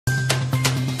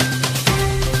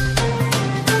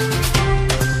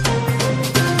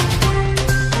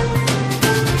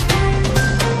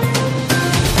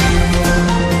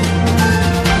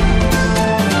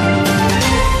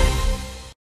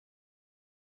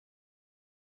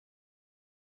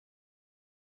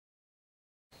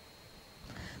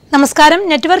നമസ്കാരം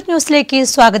നെറ്റ്വർക്ക് ന്യൂസിലേക്ക്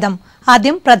സ്വാഗതം.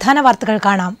 ആദ്യം പ്രധാന വാർത്തകൾ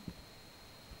കാണാം.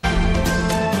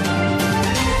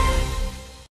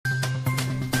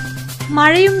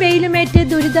 മഴയും വെയിലുമേറ്റ്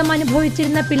ദുരിതം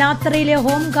അനുഭവിച്ചിരുന്ന പിലാത്തറയിലെ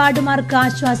ഹോം ഗാർഡുമാർക്ക്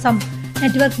ആശ്വാസം.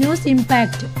 Network news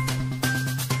impact.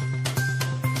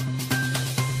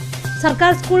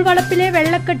 സർക്കാർ സ്കൂൾ വളപ്പിലെ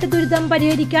വെള്ളക്കെട്ട് ദുരിതം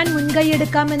പരിഹരിക്കാൻ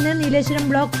മുൻകൈയെടുക്കാമെന്ന് നീലേശ്വരം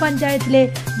ബ്ലോക്ക് പഞ്ചായത്തിലെ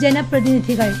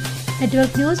ജനപ്രതിനിധികൾ.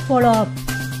 Network news follow up.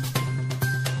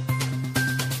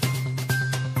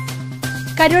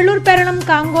 Karuvallur Peranam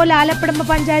Kankol Alappadamba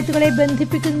പഞ്ചായത്തുകളെ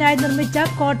ബന്ധിപ്പിക്കുന്നതിനായി നിർമ്മിച്ച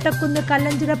കോട്ടക്കുന്ന്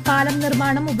കല്ലഞ്ചിറ പാലം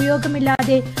നിർമ്മാണം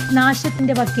ഉപയോഗമില്ലാതെ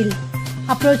നാശത്തിന്റെ വക്കിൽ.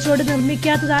 അപ്രോച്ച് റോഡ്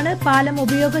നിർമ്മിക്കാത്തതാണ് പാലം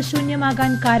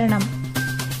ഉപയോഗശൂന്യമാകാൻ കാരണം.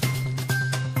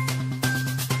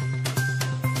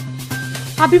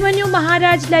 അഭിമന്യു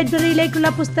മഹാരാജ് ലൈബ്രറിയിലേക്കുള്ള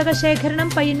പുസ്തക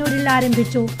ശേഖരണം പയ്യന്നൂരിൽ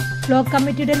ആരംഭിച്ചു. ബ്ലോക്ക്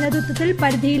കമ്മിറ്റിയുടെ നേതൃത്വത്തിൽ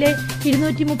പരിധിയിലെ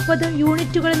 230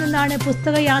 യൂണിറ്റുകളിൽ നിന്നാണ്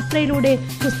പുസ്തക യാത്രയിലൂടെ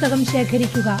പുസ്തകം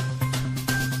ശേഖരിക്കുക.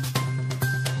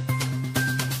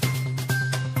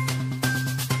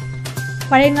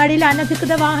 പഴയങ്ങാടിയിൽ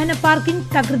അനധികൃത വാഹന പാർക്കിംഗ്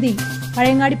തകൃതി.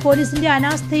 പഴയങ്ങാടി പോലീസിന്റെ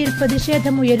അനാസ്ഥയിൽ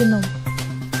പ്രതിഷേധമുയരുന്നു.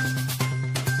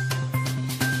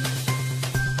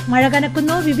 മഴ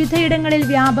കനക്കുന്നു, വിവിധയിടങ്ങളിൽ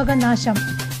വ്യാപക നാശം.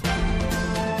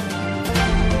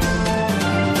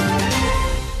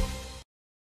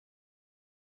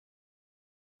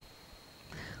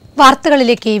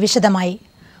 വാർത്തകളിലേക്ക് വിശദമായി.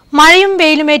 മഴയും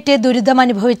വെയിലുമേറ്റ് ദുരിതം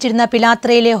അനുഭവിച്ചിരുന്ന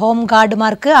പിലാത്രയിലെ ഹോം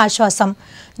ഗാർഡുമാർക്ക് ആശ്വാസം.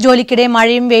 ജോലിക്കിടെ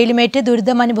മഴയും വെയിലുമേറ്റ്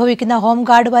ദുരിതം അനുഭവിക്കുന്ന ഹോം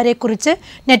ഗാർഡുമാരെ കുറിച്ച്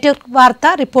നെറ്റ്വർക്ക്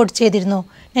വാർത്ത റിപ്പോർട്ട് ചെയ്തിരുന്നു.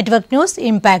 Network news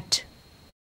impact.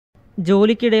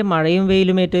 ജോലിക്കിടെ മഴയും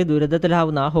വെയിലുമേറ്റ്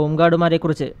ദുരിതത്തിലാവുന്ന ഹോം ഗാർഡുമാരെ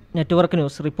കുറിച്ച് നെറ്റ്വർക്ക്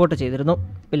ന്യൂസ് റിപ്പോർട്ട് ചെയ്തിരുന്നു.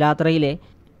 പിലാത്രയിലെ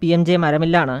PMJ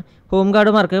മരമില്ലാണ് ഹോം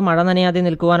ഗാർഡുമാർക്ക് മഴ നനയാതെ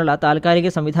നിൽക്കുവാനുള്ള താൽക്കാലിക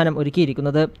സംവിധാനം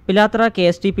ഒരുക്കിയിരിക്കുന്നത്. പിലാത്ര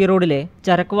KSTP റോഡിലെ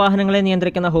ചരക്ക് വാഹനങ്ങളെ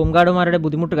നിയന്ത്രിക്കുന്ന ഹോം ഗാർഡുമാരുടെ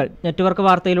ബുദ്ധിമുട്ടുകൾ നെറ്റ്വർക്ക്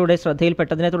വാർത്തയിലൂടെ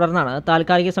ശ്രദ്ധയിൽപ്പെട്ടതിനെ തുടർന്നാണ്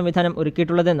താൽക്കാലിക സംവിധാനം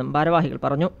ഒരുക്കിയിട്ടുള്ളതെന്നും ഭാരവാഹികൾ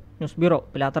പറഞ്ഞു. ന്യൂസ് ബ്യൂറോ,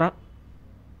 പിലാത്ര.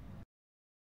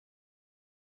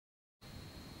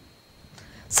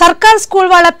 സർക്കാർ സ്കൂൾ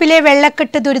വളപ്പിലെ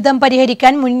വെള്ളക്കെട്ട് ദുരിതം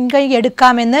പരിഹരിക്കാൻ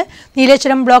മുൻകൈയെടുക്കാമെന്ന്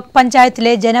നീലേശ്വരം ബ്ലോക്ക്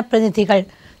പഞ്ചായത്തിലെ ജനപ്രതിനിധികൾ.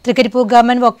 Trikaripur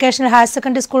government vocational higher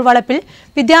secondary school വളപ്പിൽ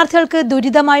വിദ്യാർത്ഥികൾക്ക്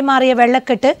ദുരിതമായി മാറിയ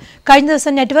വെള്ളക്കെട്ട് കഴിഞ്ഞ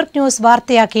ദിവസം network news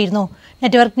വാർത്തയാക്കിയിരുന്നു.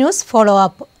 Network news follow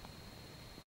up.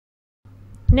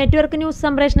 Network news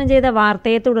സംപ്രേഷണം ചെയ്ത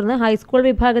വാർത്തയെ തുടർന്ന് ഹൈസ്കൂൾ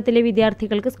വിഭാഗത്തിലെ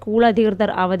വിദ്യാർത്ഥികൾക്ക് സ്കൂൾ അധികൃതർ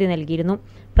അവധി നൽകിയിരുന്നു.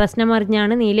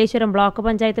 പ്രശ്നമറിഞ്ഞാണ് Nileshwaram block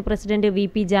panchayat president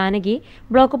VP Janaki,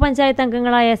 block panchayat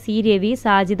അംഗങ്ങളായ C രവി,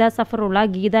 സാജിദ സഫറുള്ള,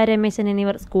 ഗീത രമേശൻ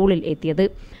എന്നിവർ സ്കൂളിൽ എത്തിയത്.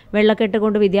 വെള്ളക്കെട്ട്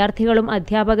കൊണ്ട് വിദ്യാർത്ഥികളും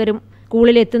അധ്യാപകരും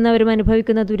സ്കൂളിൽ എത്തുന്നവരും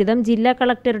അനുഭവിക്കുന്ന ദുരിതം ജില്ലാ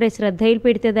കളക്ടറുടെ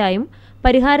ശ്രദ്ധയിൽപ്പെടുത്തിയതായും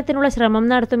പരിഹാരത്തിനുള്ള ശ്രമം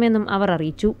നടത്തുമെന്നും അവർ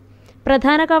അറിയിച്ചു.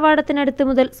 പ്രധാന കവാടത്തിനടുത്ത്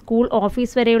മുതൽ സ്കൂൾ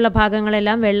ഓഫീസ് വരെയുള്ള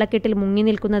ഭാഗങ്ങളെല്ലാം വെള്ളക്കെട്ടിൽ മുങ്ങി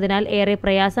നിൽക്കുന്നതിനാൽ ഏറെ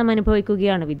പ്രയാസം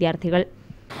അനുഭവിക്കുകയാണ് വിദ്യാർത്ഥികൾ.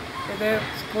 ഇത്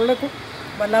സ്കൂളിൽ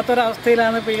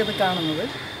വല്ലാത്തൊരവസ്ഥയിലാണ് ഇപ്പോൾ ഇത് കാണുന്നത്.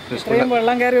 ഇത്രയും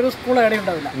വെള്ളം കയറി ഒരു സ്കൂൾ എവിടെ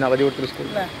ഉണ്ടാവില്ല.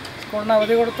 സ്കൂളിന്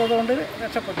അവധി കൊടുത്തതുകൊണ്ട്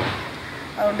രക്ഷപ്പെട്ടു.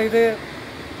 അതുകൊണ്ട് ഇത്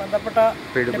ബന്ധപ്പെട്ട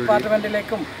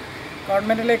ഡിപ്പാർട്ട്മെൻറ്റിലേക്കും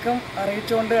ഗവൺമെൻറ്റിലേക്കും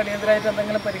അറിയിച്ചുകൊണ്ട് അടിയന്തരമായിട്ട്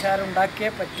എന്തെങ്കിലും പരിഹാരം ഉണ്ടാക്കിയേ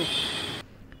പറ്റൂ.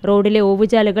 റോഡിലെ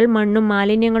ഓവുചാലുകൾ മണ്ണും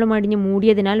മാലിന്യങ്ങളും അടിഞ്ഞു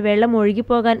മൂടിയതിനാൽ വെള്ളം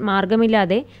ഒഴുകിപ്പോകാൻ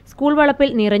മാർഗമില്ലാതെ സ്കൂൾ വളപ്പിൽ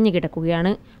നിറഞ്ഞു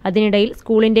കിടക്കുകയാണ്. അതിനിടയിൽ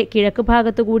സ്കൂളിന്റെ കിഴക്ക്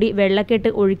ഭാഗത്തുകൂടി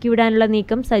വെള്ളക്കെട്ട് ഒഴുക്കിവിടാനുള്ള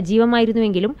നീക്കം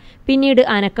സജീവമായിരുന്നുവെങ്കിലും പിന്നീട്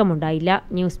അനക്കമുണ്ടായില്ല.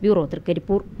 News bureau,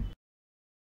 Trikaripur.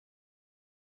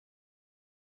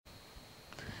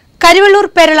 കരുവള്ളൂർ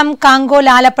പെരളം കാങ്കോൽ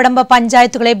ആലപ്പടമ്പ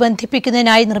പഞ്ചായത്തുകളെ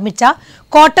ബന്ധിപ്പിക്കുന്നതിനായി നിർമ്മിച്ച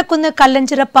കോട്ടക്കുന്ന്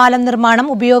കല്ലഞ്ചിറ പാലം നിർമ്മാണം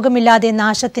ഉപയോഗമില്ലാതെ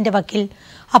നാശത്തിന്റെ വക്കിൽ.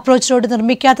 അപ്രോച്ച് റോഡ്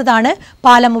നിർമ്മിക്കാത്തതാണ്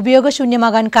പാലം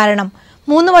ഉപയോഗശൂന്യമാകാൻ കാരണം.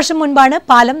 3 വർഷം മുൻപാണ്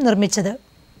പാലം നിർമ്മിച്ചത്.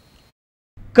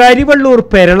 കരിവള്ളൂർ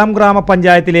പെരളം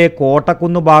ഗ്രാമപഞ്ചായത്തിലെ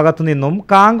കോട്ടക്കുന്ന് ഭാഗത്തു നിന്നും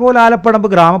കാങ്കോൽ ആലപ്പടമ്പ്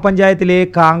ഗ്രാമപഞ്ചായത്തിലെ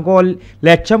കാങ്കോൽ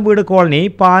ലക്ഷം വീട് കോളനി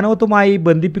പാനോത്തുമായി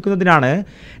ബന്ധിപ്പിക്കുന്നതിനാണ്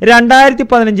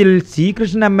 2015 C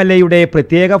കൃഷ്ണൻ MLA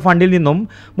പ്രത്യേക ഫണ്ടിൽ നിന്നും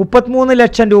 33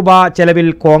 ലക്ഷം രൂപ ചെലവിൽ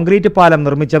കോൺക്രീറ്റ് പാലം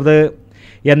നിർമ്മിച്ചത്.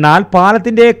 എന്നാൽ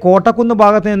പാലത്തിന്റെ കോട്ടക്കുന്ന്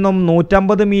ഭാഗത്തു നിന്നും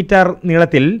 150 മീറ്റർ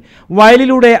നീളത്തിൽ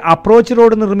വയലിലൂടെ അപ്രോച്ച്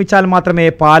റോഡ് നിർമ്മിച്ചാൽ മാത്രമേ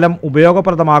പാലം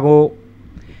ഉപയോഗപ്രദമാകൂ.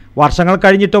 വർഷങ്ങൾ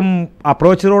കഴിഞ്ഞിട്ടും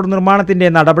അപ്രോച്ച് റോഡ് നിർമ്മാണത്തിൻ്റെ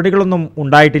നടപടികളൊന്നും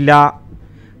ഉണ്ടായിട്ടില്ല.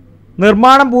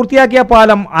 നിർമ്മാണം പൂർത്തിയാക്കിയ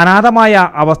പാലം അനാഥമായ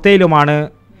അവസ്ഥയിലുമാണ്.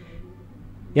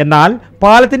 എന്നാൽ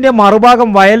പാലത്തിൻ്റെ മറുഭാഗം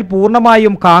വയൽ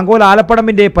പൂർണ്ണമായും കാങ്കോൽ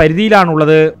ആലപ്പടമ്പിൻ്റെ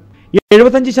പരിധിയിലാണുള്ളത്.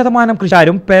 75%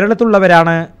 കൃഷിക്കാരും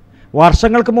പെരളത്തുള്ളവരാണ്.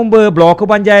 വർഷങ്ങൾക്ക് മുമ്പ് ബ്ലോക്ക്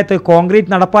പഞ്ചായത്ത്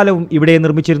കോൺക്രീറ്റ് നടപ്പാലവും ഇവിടെ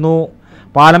നിർമ്മിച്ചിരുന്നു.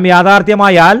 പാലം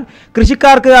യാഥാർത്ഥ്യമായാൽ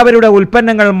കൃഷിക്കാർക്ക് അവരുടെ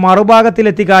ഉൽപ്പന്നങ്ങൾ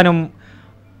മറുഭാഗത്തിലെത്തിക്കാനും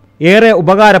ഏറെ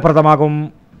ഉപകാരപ്രദമാകും.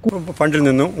 ഫണ്ടിൽ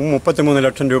നിന്നും 33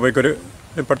 ലക്ഷം രൂപയ്ക്കൊരു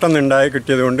പെട്ടെന്നുണ്ടായി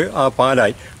കിട്ടിയതുകൊണ്ട് ആ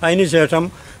പാലായി. അതിനുശേഷം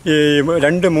ഈ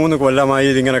 2-3 കൊല്ലമായി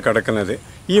ഇതിങ്ങനെ കിടക്കുന്നത്.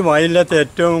 ഈ വയലിലത്തെ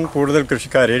ഏറ്റവും കൂടുതൽ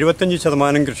കൃഷിക്കാർ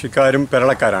 75% കൃഷിക്കാരും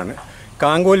പെരളക്കാരാണ്.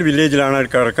 കാങ്കോൽ വില്ലേജിലാണ്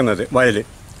കിടക്കുന്നത് വയൽ.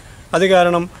 അത്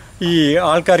കാരണം ഈ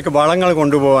ആൾക്കാർക്ക് വളങ്ങൾ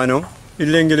കൊണ്ടുപോകാനോ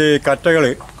ഇല്ലെങ്കിൽ കറ്റകൾ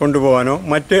കൊണ്ടുപോകാനോ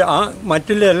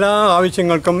മറ്റുള്ള എല്ലാ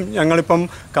ആവശ്യങ്ങൾക്കും ഞങ്ങളിപ്പം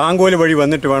കാങ്കോൽ വഴി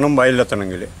വന്നിട്ട് വേണം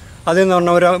വയലിലെത്തണമെങ്കിൽ. അതെന്ന്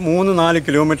പറഞ്ഞാൽ ഒരു 3-4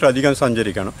 കിലോമീറ്റർ അധികം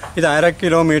സഞ്ചരിക്കണം. ഇത് 1/2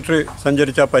 കിലോമീറ്റർ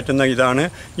സഞ്ചരിച്ചാൽ പറ്റുന്ന ഇതാണ്.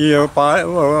 ഈ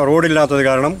റോഡില്ലാത്തത്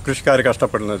കാരണം കൃഷിക്കാർ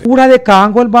കഷ്ടപ്പെടുന്നത്. കൂടാതെ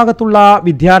കാങ്കോൽ ഭാഗത്തുള്ള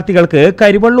വിദ്യാർത്ഥികൾക്ക്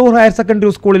കരിവള്ളൂർ ഹയർ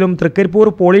സെക്കൻഡറി സ്കൂളിലും തൃക്കരിപ്പൂർ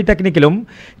പോളിടെക്നിക്കിലും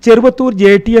ചെറുവത്തൂർ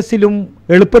JTSലും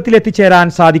എളുപ്പത്തിൽ എത്തിച്ചേരാൻ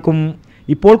സാധിക്കും.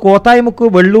 ഇപ്പോൾ കോത്തായിമുക്ക്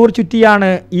വെള്ളൂർ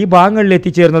ചുറ്റിയാണ് ഈ ഭാഗങ്ങളിൽ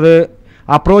എത്തിച്ചേർന്നത്.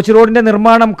 അപ്രോച്ച് റോഡിന്റെ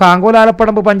നിർമ്മാണം കാങ്കോൽ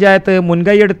ആലപ്പടമ്പ് പഞ്ചായത്ത്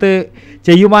മുൻകൈയെടുത്ത്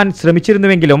ചെയ്യുവാൻ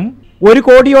ശ്രമിച്ചിരുന്നുവെങ്കിലും 1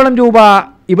 കോടിയോളം രൂപ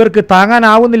ഇവർക്ക്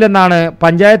താങ്ങാനാവുന്നില്ലെന്നാണ്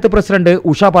പഞ്ചായത്ത് പ്രസിഡന്റ്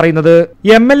ഉഷ പറയുന്നത്.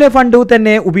 MLA ഫണ്ട്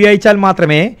തന്നെ ഉപയോഗിച്ചാൽ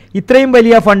മാത്രമേ ഇത്രയും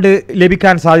വലിയ ഫണ്ട്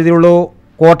ലഭിക്കാൻ സാധ്യതയുള്ളൂ.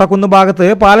 കോട്ടക്കുന്ന് ഭാഗത്ത്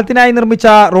പാലത്തിനായി നിർമ്മിച്ച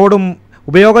റോഡും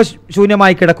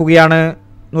ഉപയോഗശൂന്യമായി കിടക്കുകയാണ്.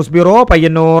 News bureau,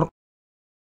 Payyanur.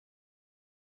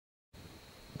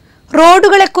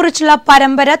 റോഡുകളെക്കുറിച്ചുള്ള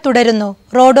പരമ്പര തുടരുന്നു.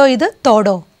 റോഡോ ഇത്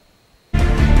തോടോ.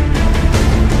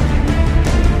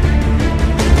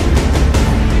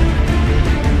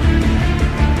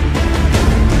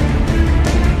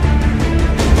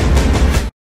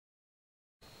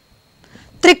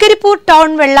 തൃക്കരിപ്പൂർ ടൗൺ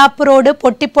വെള്ളാപ്പ് റോഡ്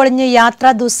പൊട്ടിപ്പൊളിഞ്ഞ് യാത്ര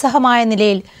ദുസ്സഹമായ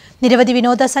നിലയിൽ. നിരവധി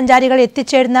വിനോദസഞ്ചാരികൾ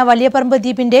എത്തിച്ചേരുന്ന വലിയപറമ്പ്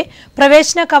ദ്വീപിന്റെ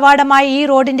പ്രവേശന കവാടമായ ഈ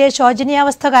റോഡിന്റെ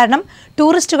ശോചനീയാവസ്ഥ കാരണം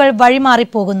ടൂറിസ്റ്റുകൾ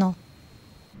വഴിമാറിപ്പോകുന്നു.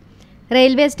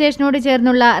 റെയിൽവേ സ്റ്റേഷനോട്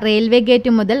ചേർന്നുള്ള റെയിൽവേ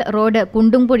ഗേറ്റ് മുതൽ റോഡ്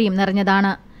കുണ്ടും കുഴിയും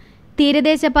നിറഞ്ഞതാണ്.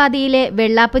 തീരദേശപാതയിലെ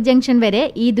വെള്ളാപ്പ് ജംഗ്ഷൻ വരെ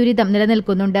ഈ ദുരിതം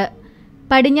നിലനിൽക്കുന്നുണ്ട്.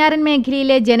 പടിഞ്ഞാറൻ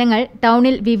മേഖലയിലെ ജനങ്ങൾ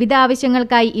ടൗണിൽ വിവിധ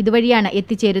ആവശ്യങ്ങൾക്കായി ഇതുവഴിയാണ്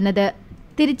എത്തിച്ചേരുന്നത്.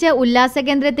 തിരിച്ച്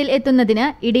ഉല്ലാസകേന്ദ്രത്തിൽ എത്തുന്നതിന്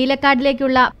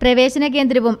ഇടിയിലക്കാടിലേക്കുള്ള പ്രവേശന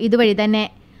കേന്ദ്രവും ഇതുവഴി തന്നെ.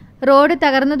 റോഡ്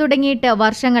തകർന്നു തുടങ്ങിയിട്ട്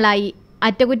വർഷങ്ങളായി.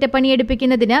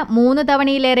 അറ്റകുറ്റപ്പണിയെടുപ്പിക്കുന്നതിന് 3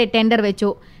 തവണയിലേറെ ടെൻഡർ വെച്ചു.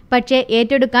 പക്ഷേ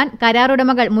ഏറ്റെടുക്കാൻ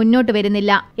കരാറുടമകൾ മുന്നോട്ട്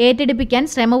വരുന്നില്ല. ഏറ്റെടുപ്പിക്കാൻ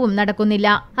ശ്രമവും നടക്കുന്നില്ല.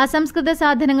 അസംസ്കൃത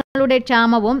സാധനങ്ങളുടെ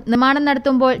ക്ഷാമവും നിർമ്മാണം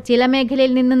നടത്തുമ്പോൾ ചില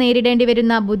മേഖലയിൽ നിന്ന് നേരിടേണ്ടി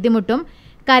വരുന്ന ബുദ്ധിമുട്ടും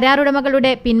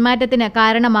കരാറുടമകളുടെ പിന്മാറ്റത്തിന്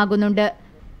കാരണമാകുന്നുണ്ട്.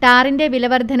 ടാറിന്റെ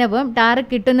വിലവർദ്ധനവും ടാർ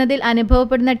കിട്ടുന്നതിൽ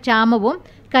അനുഭവപ്പെടുന്ന ക്ഷാമവും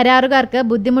കരാറുകാർക്ക്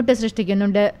ബുദ്ധിമുട്ട്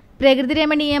സൃഷ്ടിക്കുന്നുണ്ട്.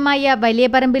 പ്രകൃതിരമണീയമായ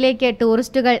വലിയപറമ്പിലേക്ക്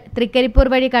ടൂറിസ്റ്റുകൾ തൃക്കരിപ്പൂർ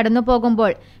വഴി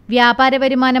കടന്നുപോകുമ്പോൾ വ്യാപാര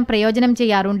വരുമാനം പ്രയോജനം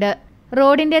ചെയ്യാറുണ്ട്.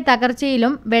 റോഡിന്റെ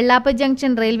തകർച്ചയിലും വെള്ളാപ്പ്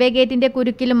ജംഗ്ഷൻ റെയിൽവേ ഗേറ്റിന്റെ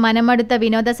കുരുക്കിലും മനമടുത്ത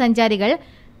വിനോദസഞ്ചാരികൾ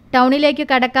ടൗണിലേക്ക്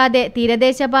കടക്കാതെ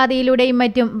തീരദേശപാതയിലൂടെയും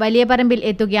മറ്റും വലിയപറമ്പിൽ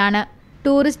എത്തുകയാണ്.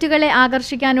 ടൂറിസ്റ്റുകളെ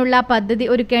ആകർഷിക്കാനുള്ള പദ്ധതി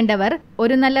ഒരുക്കേണ്ടവർ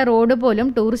ഒരു നല്ല റോഡ് പോലും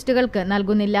ടൂറിസ്റ്റുകൾക്ക്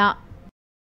നൽകുന്നില്ല.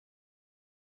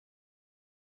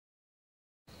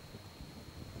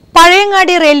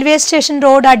 പഴയങ്ങാടി റെയിൽവേ സ്റ്റേഷൻ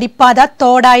റോഡ് അടിപ്പാത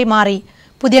തോടായി മാറി.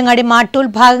 പുതിയങ്ങാടി മാട്ടൂൽ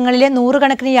ഭാഗങ്ങളിലെ 100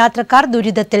 കണക്കിന് യാത്രക്കാർ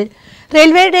ദുരിതത്തിൽ.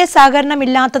 റെയിൽവേയുടെ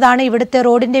സഹകരണമില്ലാത്തതാണ് ഇവിടുത്തെ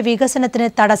റോഡിന്റെ വികസനത്തിന്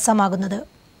തടസ്സമാകുന്നത്.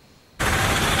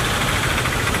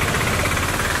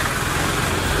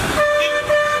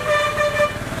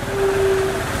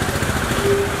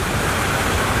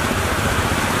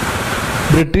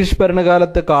 ബ്രിട്ടീഷ്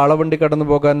ഭരണകാലത്ത് കാളവണ്ടി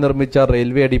കടന്നുപോകാൻ നിർമ്മിച്ച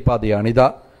റെയിൽവേ അടിപ്പാതയാണിത്.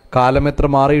 കാലമെത്ര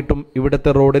മാറിയിട്ടും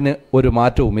ഇവിടുത്തെ റോഡിന് ഒരു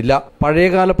മാറ്റവുമില്ല.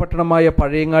 പഴയകാല പട്ടണമായ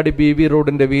പഴയങ്ങാടി BV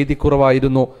റോഡിന്റെ വീതി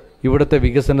കുറവായിരുന്നു ഇവിടുത്തെ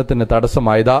വികസനത്തിന്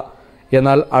തടസ്സമായത്.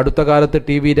 എന്നാൽ അടുത്ത കാലത്ത്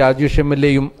TV രാജേഷ്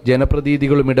MLAയും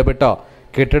ജനപ്രതിനിധികളും ഇടപെട്ട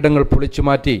കെട്ടിടങ്ങൾ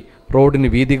പൊളിച്ചുമാറ്റി റോഡിന്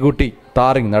വീതി കൂട്ടി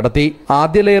ടാറിംഗ് നടത്തി.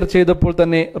 ആദ്യ ലെയർ ചെയ്തപ്പോൾ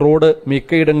തന്നെ റോഡ്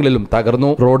മിക്കയിടങ്ങളിലും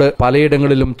തകർന്നു. റോഡ്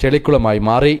പലയിടങ്ങളിലും ചെളിക്കുളമായി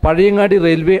മാറി. പഴയങ്ങാടി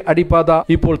റെയിൽവേ അടിപ്പാത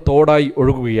ഇപ്പോൾ തോടായി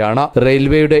ഒഴുകുകയാണ്.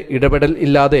 റെയിൽവേയുടെ ഇടപെടൽ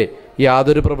ഇല്ലാതെ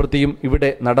യാതൊരു പ്രവൃത്തിയും ഇവിടെ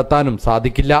നടത്താനും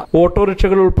സാധിക്കില്ല.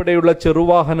 ഓട്ടോറിക്ഷകൾ ഉൾപ്പെടെയുള്ള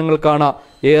ചെറുവാഹനങ്ങൾക്കാണ്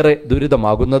ഏറെ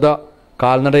ദുരിതമാകുന്നത്.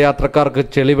 കാൽനടയാത്രക്കാർക്ക്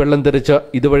ചെളിവെള്ളം തെറിച്ച്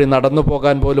ഇതുവഴി നടന്നു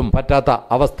പോകാൻ പോലും പറ്റാത്ത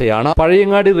അവസ്ഥയാണ്.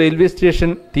 പഴയങ്ങാടി റെയിൽവേ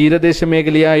സ്റ്റേഷൻ തീരദേശ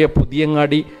മേഖലയായ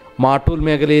പുതിയങ്ങാടി മാട്ടൂൽ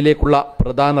മേഖലയിലേക്കുള്ള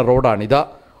പ്രധാന റോഡാണിത്.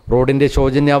 റോഡിന്റെ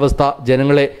ശോചനീയാവസ്ഥ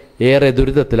ജനങ്ങളെ ഏറെ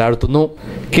ദുരിതത്തിലാഴ്ത്തുന്നു.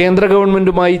 കേന്ദ്ര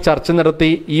ഗവൺമെന്റുമായി ചർച്ച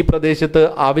നടത്തി ഈ പ്രദേശത്ത്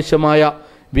ആവശ്യമായ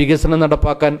വികസനം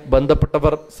നടപ്പാക്കാൻ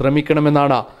ബന്ധപ്പെട്ടവർ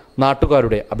ശ്രമിക്കണമെന്നാണ്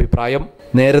നാട്ടുകാരുടെ അഭിപ്രായം.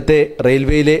 നേരത്തെ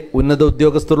റെയിൽവേയിലെ ഉന്നത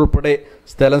ഉദ്യോഗസ്ഥർ ഉൾപ്പെടെ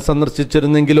സ്ഥലം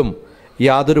സന്ദർശിച്ചിരുന്നെങ്കിലും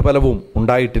യാതൊരു ഫലവും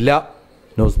ഉണ്ടായിട്ടില്ല.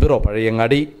 News bureau,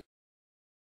 Pazhayangadi.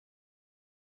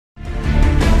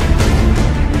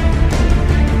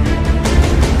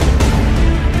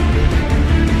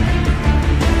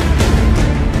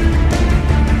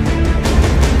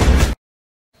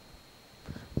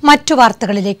 മറ്റു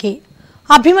വാർത്തകളിലേക്ക്.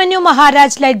 അഭിമന്യു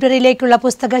മഹാരാജ് ലൈബ്രറിയിലേക്കുള്ള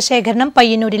പുസ്തക ശേഖരണം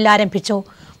പയ്യന്നൂരിൽ ആരംഭിച്ചു.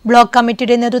 ബ്ലോക്ക്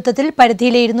കമ്മിറ്റിയുടെ നേതൃത്വത്തിൽ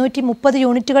പരിധിയിലെ 230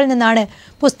 യൂണിറ്റുകളിൽ നിന്നാണ്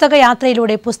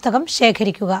പുസ്തകയാത്രയിലൂടെ പുസ്തകം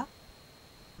ശേഖരിക്കുക.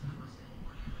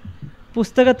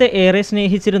 പുസ്തകത്തെ ഏറെ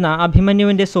സ്നേഹിച്ചിരുന്ന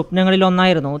അഭിമന്യുവിൻ്റെ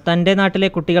സ്വപ്നങ്ങളിലൊന്നായിരുന്നു തൻ്റെ നാട്ടിലെ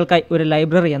കുട്ടികൾക്കായി ഒരു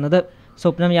ലൈബ്രറി എന്നത്.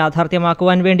 സ്വപ്നം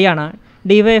യാഥാർത്ഥ്യമാക്കുവാൻ വേണ്ടിയാണ്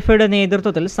ഡിവൈഎഫ്ഐയുടെ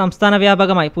നേതൃത്വത്തിൽ സംസ്ഥാന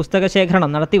വ്യാപകമായി പുസ്തക ശേഖരണം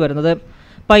നടത്തിവരുന്നത്.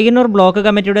 പയ്യന്നൂർ ബ്ലോക്ക്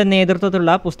കമ്മിറ്റിയുടെ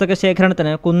നേതൃത്വത്തിലുള്ള പുസ്തക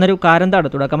ശേഖരണത്തിന് കുന്നരു കാരന്താട്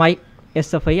തുടക്കമായി.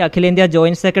 SFI അഖിലേന്ത്യാ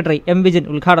ജോയിന്റ് സെക്രട്ടറി M. വിജിൻ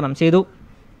ഉദ്ഘാടനം ചെയ്തു.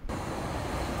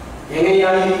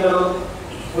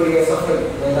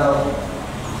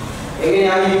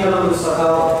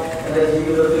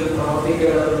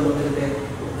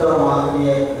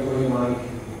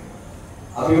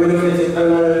 അഭിമന്യുവിന്റെ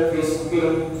ചിത്രങ്ങൾ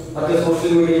ഫേസ്ബുക്കിലും മറ്റ്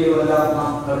സോഷ്യൽ മീഡിയയിലുമെല്ലാം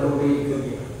നാം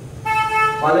കണ്ടുകൊണ്ടിരിക്കുകയാണ്.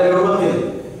 പല രൂപത്തിൽ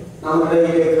നമ്മുടെ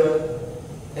ഇതിലേക്ക്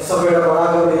SFIയുടെ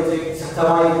പതാക പിടിച്ച്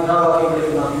ശക്തമായ മുദ്രാവാക്യം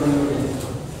വിളിക്കുന്ന അഭിമന്യുവിന്റെ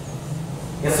ചിത്രം,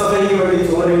 SFIക്ക് വേണ്ടി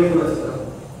ചുവരെഴുതുന്ന ചിത്രം,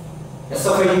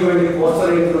 SFIക്ക് വേണ്ടി പോസ്റ്റർ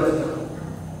എഴുതുന്ന ചിത്രം.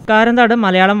 കാരന്താട്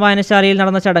മലയാളം വായനശാലയിൽ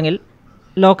നടന്ന ചടങ്ങിൽ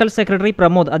ലോക്കൽ സെക്രട്ടറി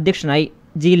പ്രമോദ് അധ്യക്ഷനായി.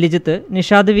 G. Lijith,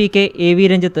 Nishad VK, AV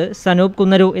Ranjith, Sanoop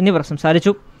Kunnaru എന്നിവർ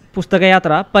സംസാരിച്ചു.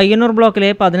 പുസ്തകയാത്ര പയ്യന്നൂർ ബ്ലോക്കിലെ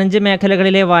 15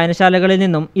 മേഖലകളിലെ വായനശാലകളിൽ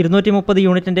നിന്നും 230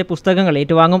 യൂണിറ്റിന്റെ പുസ്തകങ്ങൾ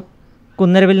ഏറ്റുവാങ്ങും.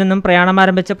 കുന്നരുവിൽ നിന്നും പ്രയാണം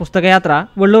ആരംഭിച്ച പുസ്തകയാത്ര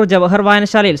വെള്ളൂർ ജവഹർ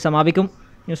വായനശാലയിൽ സമാപിക്കും.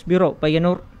 News bureau,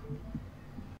 Payyanur.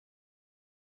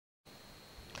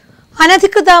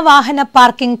 അനധികൃത വാഹന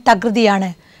പാർക്കിംഗ്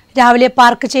തകൃതിയാണ്. രാവിലെ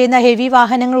പാർക്ക് ചെയ്യുന്ന ഹെവി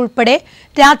വാഹനങ്ങൾ ഉൾപ്പെടെ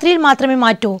രാത്രിയിൽ മാത്രമേ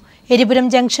മാറ്റൂ. എരിപുരം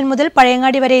ജംഗ്ഷൻ മുതൽ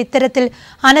പഴയങ്ങാടി വരെ ഇത്തരത്തിൽ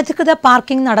അനധികൃത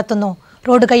പാർക്കിംഗ് നടത്തുന്നു.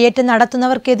 റോഡ് കയ്യേറ്റം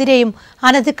നടത്തുന്നവർക്കെതിരെയും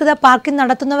അനധികൃത പാർക്കിംഗ്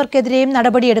നടത്തുന്നവർക്കെതിരെയും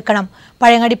നടപടിയെടുക്കണം.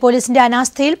 പഴയങ്ങാടി പോലീസിന്റെ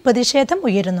അനാസ്ഥയിൽ പ്രതിഷേധം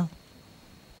ഉയരുന്നു.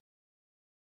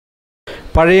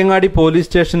 പഴയങ്ങാടി പോലീസ്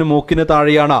സ്റ്റേഷന് മൂക്കിന്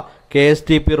താഴെയാണ്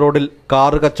KSTP റോഡിൽ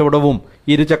കാറ് കച്ചവടവും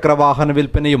ഇരുചക്ര വാഹന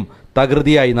വിൽപ്പനയും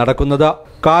തകൃതിയായി നടക്കുന്നത്.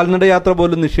 കാൽനടയാത്ര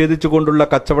പോലും നിഷേധിച്ചുകൊണ്ടുള്ള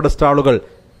കച്ചവട സ്റ്റാളുകൾ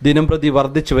ദിനംപ്രതി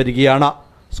വർദ്ധിച്ചു വരികയാണ്.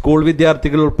 സ്കൂൾ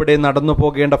വിദ്യാർത്ഥികൾ ഉൾപ്പെടെ നടന്നു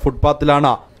പോകേണ്ട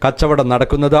ഫുട്പാത്തിലാണ് കച്ചവടം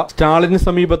നടക്കുന്നത്. സ്റ്റാളിന്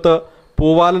സമീപത്ത്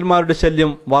പൂവാലന്മാരുടെ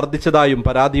ശല്യം വർദ്ധിച്ചതായും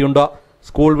പരാതിയുണ്ട്.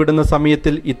 സ്കൂൾ വിടുന്ന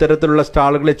സമയത്തിൽ ഇത്തരത്തിലുള്ള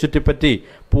സ്റ്റാളുകളെ ചുറ്റിപ്പറ്റി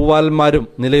പൂവാലന്മാരും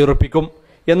നിലയുറപ്പിക്കും.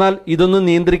 എന്നാൽ ഇതൊന്നും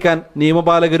നിയന്ത്രിക്കാൻ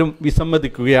നിയമപാലകരും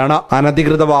വിസമ്മതിക്കുകയാണ്.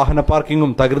 അനധികൃത വാഹന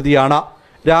പാർക്കിങ്ങും തകൃതിയാണ്.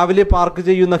 രാവിലെ പാർക്ക്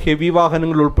ചെയ്യുന്ന ഹെവി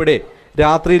വാഹനങ്ങൾ ഉൾപ്പെടെ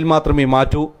രാത്രിയിൽ മാത്രമേ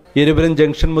മാറ്റൂ. എരുപുരം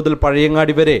ജംഗ്ഷൻ മുതൽ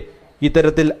പഴയങ്ങാടി വരെ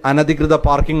ഇത്തരത്തിൽ അനധികൃത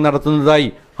പാർക്കിംഗ് നടത്തുന്നതായി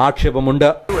ആക്ഷേപമുണ്ട്.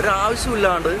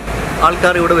 ഒരാവശ്യമില്ലാണ്ട്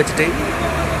ആൾക്കാർ ഇവിടെ വെച്ചിട്ട്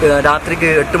രാത്രിക്ക്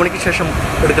 8 മണിക്ക് ശേഷം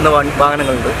എടുക്കുന്ന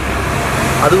വാഹനങ്ങളുണ്ട്.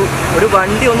 അത് ഒരു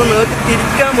വണ്ടി ഒന്ന് നേരത്തെ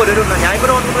തിരിക്കാൻ പോലും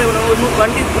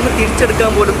വണ്ടി ഒന്ന്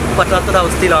തിരിച്ചെടുക്കാൻ പോലും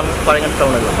പറ്റാത്തൊരവസ്ഥയിലാണ് പഴയങ്ങാടി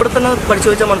ടൗണിൽ. ഇവിടെ തന്നെ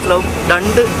പരിശോധിച്ചാൽ മനസ്സിലാവും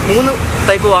 2-3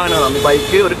 ടൈപ്പ് വാഹനങ്ങളാണ്.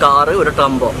 ബൈക്ക്, ഒരു കാറ്, ഒരു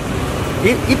ടംബോ.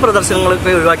 ഈ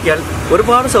പ്രദർശനങ്ങളൊക്കെ ഒഴിവാക്കിയാൽ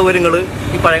ഒരുപാട് സൗകര്യങ്ങൾ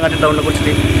ഈ പഴയങ്ങാടി ടൗണിനെ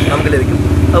കുറിച്ചിട്ട് നമുക്ക് ലഭിക്കും.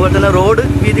 അതുപോലെ തന്നെ റോഡ്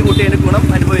വീതി കൂട്ടിയതിൻ്റെ ഗുണം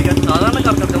അനുഭവിക്കാൻ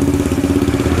സാധാരണക്കാർക്കും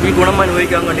ഈ ഗുണം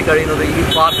അനുഭവിക്കാൻ വേണ്ടി കഴിയുന്നത് ഈ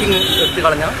പാർക്കിംഗ് എടുത്തു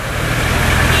കളഞ്ഞാൽ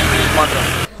മാത്രം.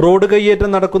 റോഡ് കയ്യേറ്റം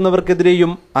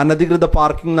നടക്കുന്നവർക്കെതിരെയും അനധികൃത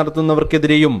പാർക്കിംഗ്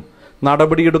നടത്തുന്നവർക്കെതിരെയും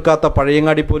നടപടിയെടുക്കാത്ത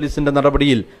പഴയങ്ങാടി പോലീസിന്റെ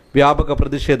നടപടിയിൽ വ്യാപക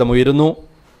പ്രതിഷേധമുയരുന്നു.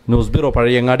 News bureau,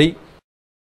 Pazhayangadi.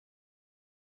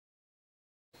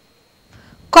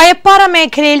 കൊയപ്പാറ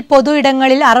മേഖലയിൽ പൊതു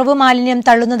ഇടങ്ങളിൽ അറവ് മാലിന്യം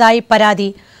തള്ളുന്നതായി പരാതി.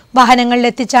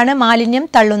 വാഹനങ്ങളിലെത്തിച്ചാണ് മാലിന്യം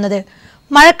തള്ളുന്നത്.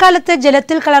 മഴക്കാലത്ത്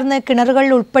ജലത്തിൽ കലർന്ന്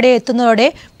കിണറുകളിൽ ഉൾപ്പെടെ എത്തുന്നതോടെ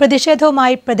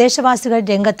പ്രതിഷേധവുമായി പ്രദേശവാസികൾ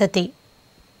രംഗത്തെത്തി.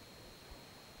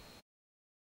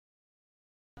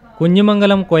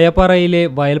 കുഞ്ഞിമംഗലം കൊയപ്പാറയിലെ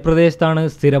വയൽ പ്രദേശത്താണ്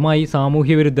സ്ഥിരമായി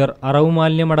സാമൂഹ്യവിരുദ്ധർ അറവ്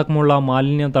മാലിന്യമടക്കമുള്ള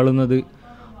മാലിന്യം തള്ളുന്നത്.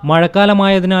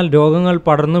 മഴക്കാലമായതിനാൽ രോഗങ്ങൾ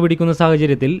പടർന്നു പിടിക്കുന്ന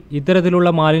സാഹചര്യത്തിൽ ഇത്തരത്തിലുള്ള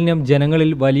മാലിന്യം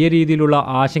ജനങ്ങളിൽ വലിയ രീതിയിലുള്ള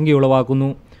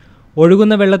ആശങ്കയുളവാക്കുന്നു.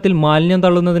 ഒഴുകുന്ന വെള്ളത്തിൽ മാലിന്യം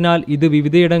തള്ളുന്നതിനാൽ ഇത്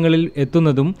വിവിധയിടങ്ങളിൽ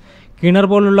എത്തുന്നതും കിണർ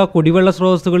പോലുള്ള കുടിവെള്ള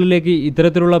സ്രോതസ്സുകളിലേക്ക്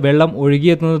ഇത്തരത്തിലുള്ള വെള്ളം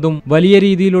ഒഴുകിയെത്തുന്നതും വലിയ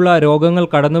രീതിയിലുള്ള രോഗങ്ങൾ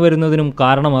കടന്നുവരുന്നതിനും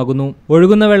കാരണമാകുന്നു.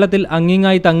 ഒഴുകുന്ന വെള്ളത്തിൽ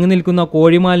അങ്ങിങ്ങായി തങ്ങി നിൽക്കുന്ന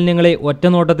കോഴിമാലിന്യങ്ങളെ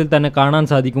ഒറ്റനോട്ടത്തിൽ തന്നെ കാണാൻ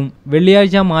സാധിക്കും.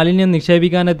 വെള്ളിയാഴ്ച മാലിന്യം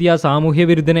നിക്ഷേപിക്കാനെത്തിയ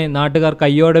സാമൂഹ്യവിരുദ്ധനെ നാട്ടുകാർ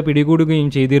കയ്യോടെ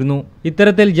പിടികൂടുകയും ചെയ്തിരുന്നു.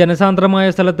 ഇത്തരത്തിൽ ജനസാന്ദ്രമായ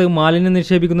സ്ഥലത്ത് മാലിന്യം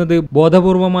നിക്ഷേപിക്കുന്നത്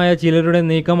ബോധപൂർവമായ ചിലരുടെ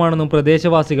നീക്കമാണെന്നും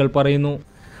പ്രദേശവാസികൾ പറയുന്നു.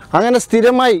 അങ്ങനെ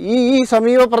സ്ഥിരമായി ഈ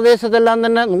സമീപ പ്രദേശത്തെല്ലാം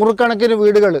തന്നെ നൂറുകണക്കിന്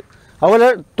വീടുകൾ, അതുപോലെ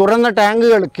തുറന്ന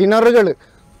ടാങ്കുകൾ, കിണറുകൾ,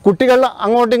 കുട്ടികൾ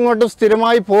അങ്ങോട്ടും ഇങ്ങോട്ടും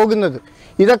സ്ഥിരമായി പോകുന്നത്,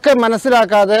 ഇതൊക്കെ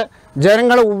മനസ്സിലാക്കാതെ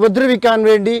ജനങ്ങളെ ഉപദ്രവിക്കാൻ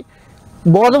വേണ്ടി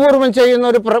ബോധപൂർവം ചെയ്യുന്ന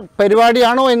ഒരു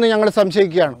പരിപാടിയാണോ എന്ന് ഞങ്ങൾ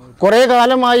സംശയിക്കുകയാണ്. കുറേ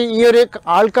കാലമായി ഈ ഒരു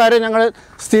ആൾക്കാരെ ഞങ്ങൾ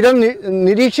സ്ഥിരം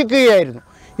നിരീക്ഷിക്കുകയായിരുന്നു.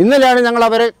 ഇന്നലെയാണ് ഞങ്ങൾ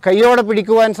അവരെ കൈയോടെ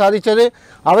പിടിക്കുവാൻ സാധിച്ചത്.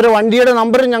 അവരെ വണ്ടിയുടെ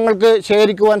നമ്പർ ഞങ്ങൾക്ക്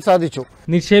ശേഖരിക്കുവാൻ സാധിച്ചു.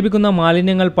 നിക്ഷേപിക്കുന്ന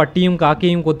മാലിന്യങ്ങൾ പട്ടിയും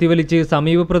കാക്കയും കൊത്തിവലിച്ച്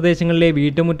സമീപ പ്രദേശങ്ങളിലെ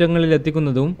വീട്ടുമുറ്റങ്ങളിൽ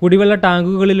എത്തിക്കുന്നതും കുടിവെള്ള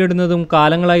ടാങ്കുകളിലിടുന്നതും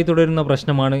കാലങ്ങളായി തുടരുന്ന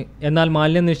പ്രശ്നമാണ്. എന്നാൽ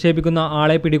മാലിന്യം നിക്ഷേപിക്കുന്ന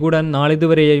ആളെ പിടികൂടാൻ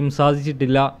നാളിതുവരെയും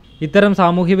സാധിച്ചിട്ടില്ല. ഇത്തരം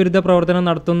സാമൂഹ്യവിരുദ്ധ പ്രവർത്തനം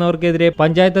നടത്തുന്നവർക്കെതിരെ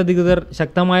പഞ്ചായത്ത് അധികൃതർ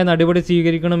ശക്തമായ നടപടി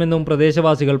സ്വീകരിക്കണമെന്നും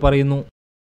പ്രദേശവാസികൾ പറയുന്നു.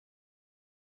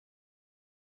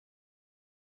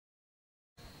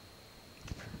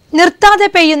 നിർത്താതെ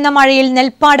പെയ്യുന്ന മഴയിൽ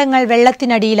നെൽപ്പാടങ്ങൾ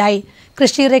വെള്ളത്തിനടിയിലായി.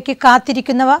 കൃഷിയിറക്കി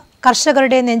കാത്തിരിക്കുന്നവ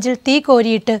കർഷകരുടെ നെഞ്ചിൽ തീ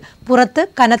കോരിയിട്ട് പുറത്ത്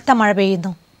കനത്ത മഴ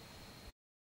പെയ്യുന്നു.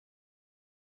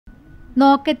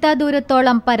 നോക്കെത്താ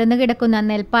ദൂരത്തോളം പരന്നുകിടക്കുന്ന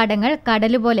നെൽപ്പാടങ്ങൾ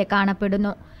കടലുപോലെ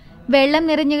കാണപ്പെടുന്നു. വെള്ളം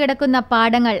നിറഞ്ഞുകിടക്കുന്ന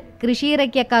പാടങ്ങൾ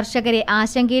കൃഷിയിറക്കിയ കർഷകരെ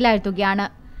ആശങ്കയിലാഴ്ത്തുകയാണ്.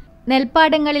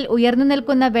 നെൽപ്പാടങ്ങളിൽ ഉയർന്നു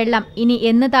നിൽക്കുന്ന വെള്ളം ഇനി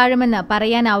എന്ന് താഴുമെന്ന്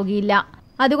പറയാനാവുകയില്ല.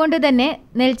 അതുകൊണ്ടുതന്നെ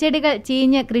നെൽച്ചെടികൾ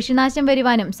ചീഞ്ഞ് കൃഷിനാശം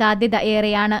വരുവാനും സാധ്യത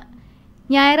ഏറെയാണ്.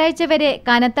 ഞായറാഴ്ച വരെ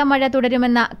കനത്ത മഴ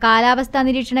തുടരുമെന്ന കാലാവസ്ഥാ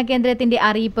നിരീക്ഷണ കേന്ദ്രത്തിന്റെ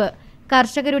അറിയിപ്പ്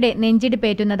കർഷകരുടെ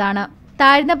നെഞ്ചിടിപ്പേറ്റുന്നതാണ്.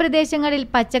 താഴ്ന്ന പ്രദേശങ്ങളിൽ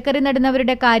പച്ചക്കറി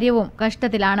നടുന്നവരുടെ കാര്യവും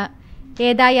കഷ്ടത്തിലാണ്.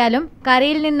 ഏതായാലും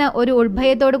കരയിൽ നിന്ന് ഒരു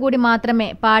ഉൾഭയത്തോടുകൂടി മാത്രമേ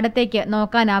പാടത്തേക്ക്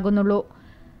നോക്കാനാകുന്നുള്ളൂ.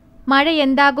 മഴ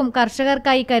എന്താകും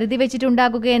കർഷകർക്കായി കരുതി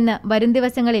വെച്ചിട്ടുണ്ടാകുകയെന്ന് വരും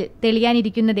ദിവസങ്ങളിൽ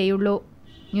തെളിയാനിരിക്കുന്നതേയുള്ളൂ.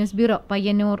 News bureau,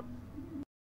 Payyanur.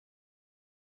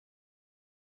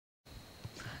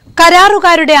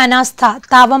 കരാറുകാരുടെ അനാസ്ഥ.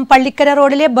 താവം പള്ളിക്കര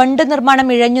റോഡിലെ ബണ്ട് നിർമ്മാണം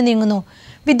ഇഴഞ്ഞു നീങ്ങുന്നു.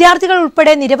 വിദ്യാർത്ഥികൾ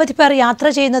ഉൾപ്പെടെ നിരവധി പേർ യാത്ര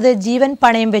ചെയ്യുന്നത് ജീവൻ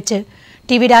പണയം വെച്ച്.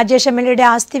 ടി.വി. രാജേഷ് എം.എൽ.എയുടെ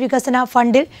ആസ്തി വികസന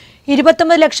ഫണ്ടിൽ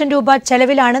 29 ലക്ഷം രൂപ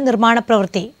ചെലവിലാണ് നിർമ്മാണ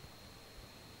പ്രവൃത്തി.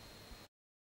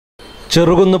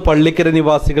 ചെറുകുന്ന് പള്ളിക്കര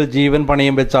നിവാസികൾ ജീവൻ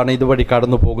പണയം വെച്ചാണ് ഇതുവഴി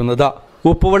കടന്നു പോകുന്നത്.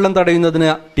 ഉപ്പുവെള്ളം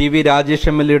തടയുന്നതിന് ടി.വി. രാജേഷ്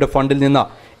എം.എൽ.എയുടെ ഫണ്ടിൽ നിന്ന്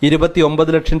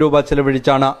 29 ലക്ഷം രൂപ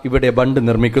ചെലവഴിച്ചാണ് ഇവിടെ ബണ്ട്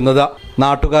നിർമ്മിക്കുന്നത്.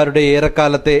 നാട്ടുകാരുടെ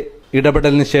ഏറെക്കാലത്തെ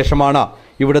ഇടപെടലിന് ശേഷമാണ്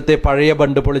ഇവിടുത്തെ പഴയ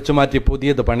ബണ്ട് പൊളിച്ചുമാറ്റി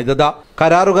പുതിയത് പണിതത്.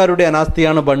 കരാറുകാരുടെ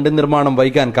അനാസ്ഥയാണ് ബണ്ട് നിർമ്മാണം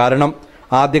വൈകാൻ കാരണം.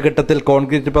 ആദ്യഘട്ടത്തിൽ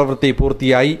കോൺക്രീറ്റ് പ്രവൃത്തി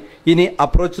പൂർത്തിയായി. ഇനി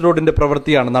അപ്രോച്ച് റോഡിന്റെ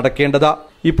പ്രവൃത്തിയാണ് നടക്കേണ്ടത്.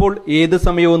 ഇപ്പോൾ ഏത്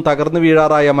സമയവും തകർന്നു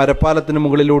വീഴാറായ മരപ്പാലത്തിന്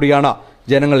മുകളിലൂടെയാണ്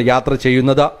ജനങ്ങൾ യാത്ര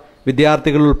ചെയ്യുന്നത്.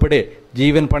 വിദ്യാർത്ഥികൾ ഉൾപ്പെടെ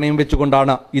ജീവൻ പണയം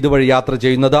വെച്ചുകൊണ്ടാണ് ഇതുവഴി യാത്ര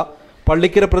ചെയ്യുന്നത്.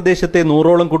 പള്ളിക്കര പ്രദേശത്തെ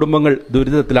 100ഓളം കുടുംബങ്ങൾ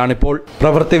ദുരിതത്തിലാണിപ്പോൾ.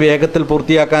 പ്രവൃത്തി വേഗത്തിൽ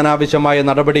പൂർത്തിയാക്കാനാവശ്യമായ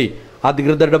നടപടി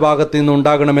അധികൃതരുടെ ഭാഗത്തു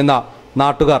നിന്നുണ്ടാകണമെന്ന്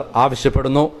നാട്ടുകാർ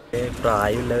ആവശ്യപ്പെടുന്നു.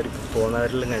 പ്രായമുള്ളവർക്ക്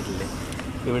പോകുന്നവരെല്ലാം കണ്ടില്ലേ,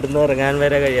 ഇവിടുന്ന് ഇറങ്ങാൻ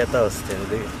വരെ കഴിയാത്ത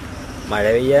അവസ്ഥയാണ്. മഴ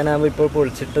പെയ്യാനാകുമ്പോൾ ഇപ്പോൾ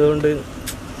പൊളിച്ചിട്ടതുകൊണ്ട്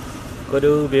ഒരു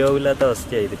ഉപയോഗമില്ലാത്ത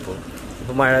അവസ്ഥയായതിപ്പോൾ.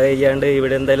 ഇപ്പോൾ മഴ പെയ്യാണ്ട്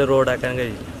ഇവിടെ എന്തായാലും റോഡാക്കാൻ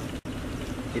കഴിയില്ല.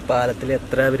 ഈ പാലത്തിൽ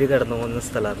എത്ര അവർ കടന്നു പോകുന്ന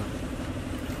സ്ഥലമാണ്.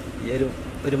 ഈ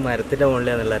ഒരു മരത്തിൻ്റെ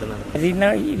മുകളിലാണ് എല്ലാവരും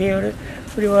നടന്നത്.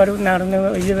 ഒരുപാട് നടന്ന്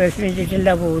ഇത് വിഷമിച്ചിട്ടില്ല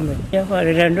പോകുന്നത്.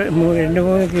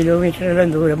 2-3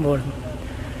 കിലോമീറ്ററോളം ദൂരം പോകണം.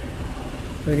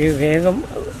 ഒരു വേഗം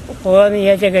പോകാമെന്ന്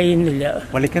വിചാരിച്ചാൽ കഴിയുന്നില്ല.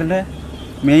 പള്ളിക്കരൻ്റെ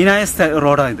മെയിനായ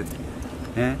റോഡാണിത്.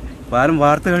 പാലം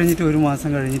വാർത്ത കഴിഞ്ഞിട്ട് 1 മാസം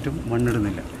കഴിഞ്ഞിട്ടും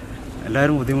മണ്ണിടുന്നില്ല.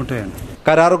 എല്ലാവരും ബുദ്ധിമുട്ടുകയാണ്.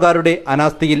 കരാറുകാരുടെ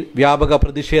അനാസ്ഥയിൽ വ്യാപക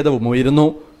പ്രതിഷേധവും ഉയരുന്നു.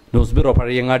 News bureau,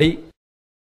 Pazhayangadi.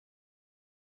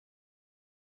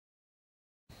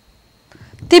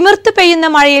 തിമിർത്ത് പെയ്യുന്ന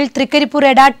മഴയിൽ തൃക്കരിപ്പൂർ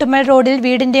എടാട്ടുമൽ റോഡിൽ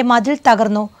വീടിന്റെ മതിൽ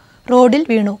തകർന്നു. റോഡിൽ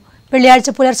വീണു. വെള്ളിയാഴ്ച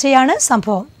പുലർച്ചെയാണ്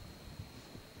സംഭവം.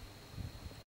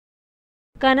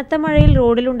 കനത്ത മഴയിൽ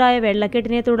റോഡിലുണ്ടായ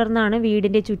വെള്ളക്കെട്ടിനെ തുടർന്നാണ്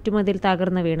വീടിന്റെ ചുറ്റുമതിൽ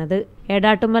തകർന്നു വീണത്.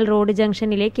 എടാട്ടുമൽ റോഡ്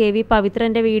ജംഗ്ഷനിലെ കെ.വി.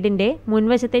 പവിത്രന്റെ വീടിന്റെ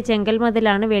മുൻവശത്തെ ചെങ്കൽ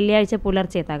മതിലാണ് വെള്ളിയാഴ്ച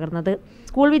പുലർച്ചെ തകർന്നത്.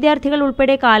 സ്കൂൾ വിദ്യാർത്ഥികൾ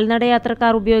ഉൾപ്പെടെ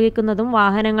കാൽനടയാത്രക്കാർ ഉപയോഗിക്കുന്നതും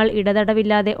വാഹനങ്ങൾ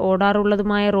ഇടതടവില്ലാതെ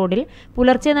ഓടാറുള്ളതുമായ റോഡിൽ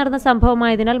പുലർച്ചെ നടന്ന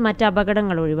സംഭവമായതിനാൽ മറ്റ്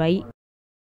അപകടങ്ങൾ ഒഴിവായി.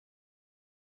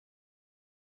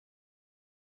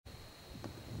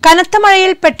 കനത്ത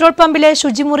മഴയിൽ പെട്രോൾ പമ്പിലെ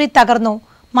ശുചിമുറി തകർന്നു.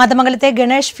 മാതമംഗലത്തെ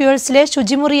ഗണേഷ് ഫ്യൂൾസിലെ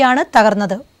ശുചിമുറിയാണ്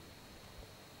തകർന്നത്.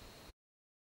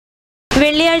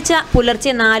 വെള്ളിയാഴ്ച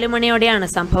പുലർച്ചെ 4 മണിയോടെയാണ്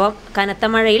സംഭവം. കനത്ത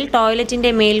മഴയിൽ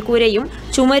ടോയ്ലറ്റിന്റെ മേൽക്കൂരയും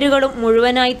ചുമരുകളും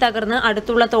മുഴുവനായി തകർന്ന്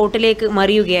അടുത്തുള്ള തോട്ടിലേക്ക്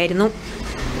മറിയുകയായിരുന്നു.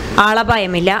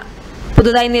 ആളപായമില്ല.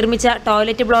 പുതുതായി നിർമ്മിച്ച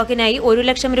ടോയ്ലറ്റ് ബ്ലോക്കിനായി 1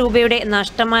 ലക്ഷം രൂപയുടെ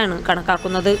നഷ്ടമാണ്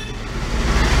കണക്കാക്കുന്നത്.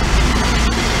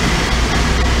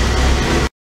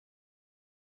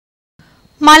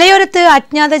 മലയോരത്ത്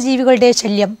അജ്ഞാത ജീവികളുടെ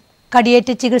ശല്യം.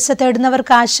 കടിയേറ്റ് ചികിത്സ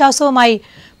തേടുന്നവർക്ക് ആശ്വാസവുമായി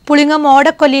പുളിങ്ങം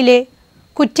ഓടക്കൊല്ലിയിലെ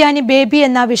കുറ്റ്യാനി ബേബി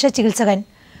എന്ന വിഷചികിത്സകൻ.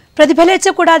 പ്രതിഫലിച്ച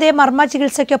കൂടാതെ മർമ്മ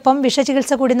ചികിത്സയ്ക്കൊപ്പം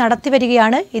വിഷചികിത്സ കൂടി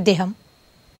നടത്തിവരികയാണ് ഇദ്ദേഹം.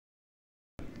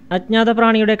 അജ്ഞാത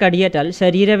പ്രാണിയുടെ കടിയേറ്റാൽ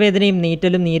ശരീരവേദനയും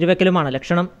നീറ്റലും നീരുവെക്കലുമാണ്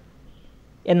ലക്ഷണം.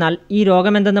 എന്നാൽ ഈ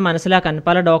രോഗമെന്തെന്ന് മനസ്സിലാക്കാൻ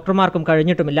പല ഡോക്ടർമാർക്കും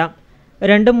കഴിഞ്ഞിട്ടുമില്ല.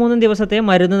 2-3 ദിവസത്തെ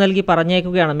മരുന്ന് നൽകി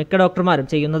പറഞ്ഞേക്കുകയാണ് മിക്ക ഡോക്ടർമാരും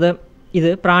ചെയ്യുന്നത്.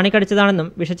 ഇത് പ്രാണി കടിച്ചതാണെന്നും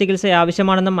വിഷചികിത്സ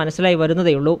ആവശ്യമാണെന്നും മനസ്സിലായി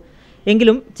വരുന്നതേയുള്ളൂ.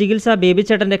 എങ്കിലും ചികിത്സ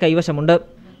ബേബിച്ചേട്ടൻ്റെ കൈവശമുണ്ട്.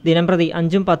 ദിനംപ്രതി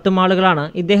 5-10 ആളുകളാണ്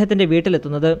ഇദ്ദേഹത്തിൻ്റെ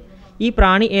വീട്ടിലെത്തുന്നത്. ഈ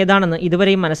പ്രാണി ഏതാണെന്ന്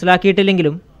ഇതുവരെയും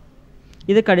മനസ്സിലാക്കിയിട്ടില്ലെങ്കിലും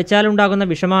ഇത് കടിച്ചാലുണ്ടാകുന്ന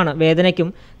വിഷമാണ് വേദനയ്ക്കും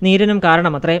നീരിനും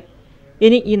കാരണമത്രേ.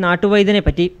 ഇനി ഈ നാട്ടുവൈദ്യനെ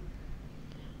പറ്റി.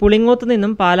 പുളിങ്ങോത്ത്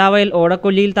നിന്നും പാലാവയൽ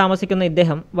ഓടക്കൊല്ലിയിൽ താമസിക്കുന്ന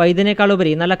ഇദ്ദേഹം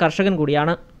വൈദ്യനേക്കാളുപരി നല്ല കർഷകൻ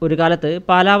കൂടിയാണ്. ഒരു കാലത്ത്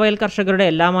പാലാവയൽ കർഷകരുടെ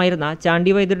എല്ലാമായിരുന്ന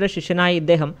ചാണ്ടി വൈദ്യരുടെ ശിഷ്യനായ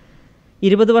ഇദ്ദേഹം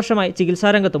 20 വർഷമായി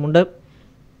ചികിത്സാരംഗത്തുമുണ്ട്.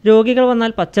 രോഗികൾ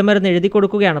വന്നാൽ പച്ചമരുന്ന് എഴുതി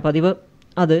കൊടുക്കുകയാണ് പതിവ്.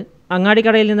 അത്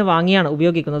അങ്ങാടിക്കടയിൽ നിന്ന് വാങ്ങിയാണ്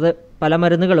ഉപയോഗിക്കുന്നത്. പല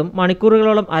മരുന്നുകളും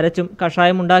മണിക്കൂറുകളോളം അരച്ചും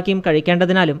കഷായം ഉണ്ടാക്കിയും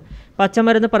കഴിക്കേണ്ടതിനാലും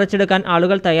പച്ചമരുന്ന് പറിച്ചെടുക്കാൻ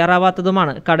ആളുകൾ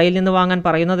തയ്യാറാവാത്തതുമാണ് കടയിൽ നിന്ന് വാങ്ങാൻ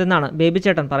പറയുന്നതെന്നാണ് ബേബി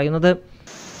ചേട്ടൻ പറയുന്നത്.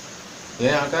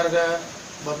 ആൾക്കാരൊക്കെ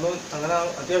വന്നു അങ്ങനെ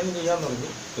അത്യാവശ്യം ചെയ്യാൻ തുടങ്ങി.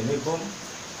 പിന്നെ ഇപ്പം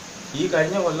ഈ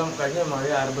കഴിഞ്ഞ മഴ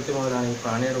ആരംഭത്തിൽ മുതലാണ് ഈ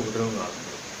പ്രാണിയുടെ ഉപദ്രവം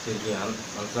കാണുന്നത്. ശരിക്കും ഞാൻ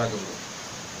മനസ്സിലാക്കുന്നത്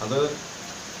അത്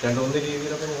രണ്ടൊന്ന്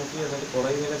രീതിയിലൊക്കെ നോക്കി എന്നിട്ട്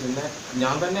കുറയുന്നില്ല. പിന്നെ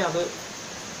ഞാൻ തന്നെ അത്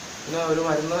പിന്നെ ഒരു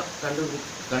മരുന്ന്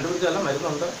കണ്ടുപിടിച്ചല്ല,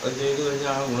 മരുന്നുണ്ട്, അത് ചെയ്ത്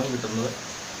കഴിഞ്ഞാണ് ഗുണം കിട്ടുന്നത്.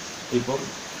 ഇപ്പം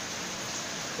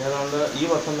ഏതാണ്ട് ഈ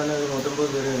വർഷം തന്നെ ഒരു 150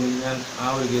 പേര് ഞാൻ ആ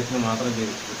ഒരു കേസിന് മാത്രം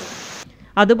ചെയ്ത് കിട്ടുന്നു.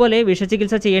 അതുപോലെ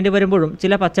വിഷചികിത്സ ചെയ്യേണ്ടി വരുമ്പോഴും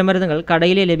ചില പച്ചമരുന്നുകൾ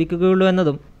കടയിലേ ലഭിക്കുകയുള്ളൂ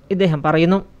എന്നതും ഇദ്ദേഹം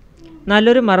പറയുന്നു.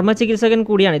 നല്ലൊരു മർമ്മ ചികിത്സകൻ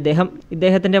കൂടിയാണ് ഇദ്ദേഹം.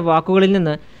 ഇദ്ദേഹത്തിൻ്റെ വാക്കുകളിൽ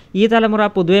നിന്ന് ഈ തലമുറ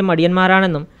പൊതുവെ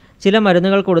മടിയന്മാരാണെന്നും ചില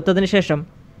മരുന്നുകൾ കൊടുത്തതിന് ശേഷം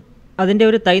അതിൻ്റെ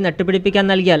ഒരു തൈ നട്ടുപിടിപ്പിക്കാൻ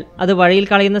നൽകിയാൽ അത് വഴിയിൽ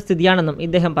കളയുന്ന സ്ഥിതിയാണെന്നും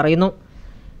ഇദ്ദേഹം പറയുന്നു.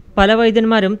 പല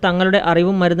വൈദ്യന്മാരും തങ്ങളുടെ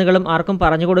അറിവും മരുന്നുകളും ആർക്കും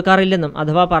പറഞ്ഞു കൊടുക്കാറില്ലെന്നും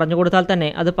അഥവാ പറഞ്ഞു കൊടുത്താൽ തന്നെ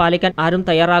അത് പാലിക്കാൻ ആരും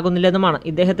തയ്യാറാകുന്നില്ലെന്നുമാണ്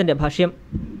ഇദ്ദേഹത്തിൻ്റെ ഭാഷ്യം.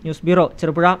 News bureau,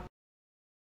 Cherupuzha.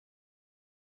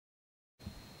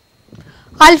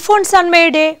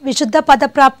 അൽഫോൺസാമ്മയുടെ വിശുദ്ധ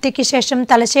പദപ്രാപ്തിക്ക് ശേഷം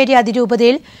തലശ്ശേരി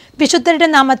അതിരൂപതയിൽ വിശുദ്ധരുടെ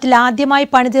നാമത്തിൽ ആദ്യമായി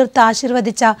പണിതീർത്ത്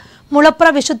ആശീർവദിച്ച മുളപ്ര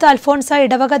വിശുദ്ധ അൽഫോൺസ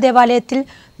ഇടവക ദേവാലയത്തിൽ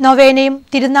നൊവേനയും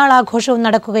തിരുനാൾ ആഘോഷവും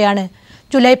നടക്കുകയാണ്.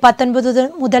 ജൂലൈ 19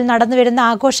 മുതൽ നടന്നുവരുന്ന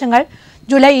ആഘോഷങ്ങൾ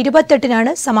ജൂലൈ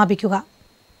 28-നാണ് സമാപിക്കുക.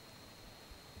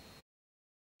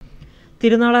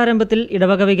 തിരുനാളാരംഭത്തിൽ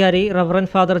ഇടവക വികാരി റവറൻ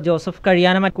ഫാദർ ജോസഫ്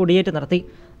കഴിയാനമ കൊടിയേറ്റ് നടത്തി.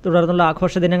 തുടർന്നുള്ള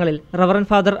ആഘോഷ ദിനങ്ങളിൽ reverend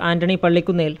father Antony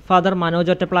Pallikunnel, father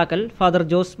Manoj Ottaplackal, father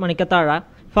Jose മണിക്കത്താഴ,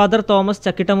 father Thomas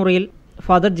ചക്കിട്ടമുറിയിൽ,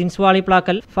 father ജിൻസ്വാളി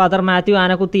Plakkal, father Mathew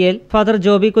ആനക്കുത്തിയേൽ, father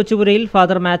Joby Kochupurayil,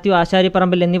 father Mathew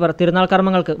Asharipparambil എന്നിവർ തിരുനാൾ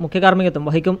കർമ്മങ്ങൾക്ക് മുഖ്യകാർമ്മികത്വം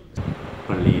വഹിക്കും.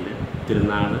 പള്ളിയിൽ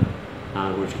തിരുനാൾ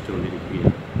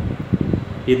ആഘോഷിച്ചുകൊണ്ടിരിക്കുകയാണ്.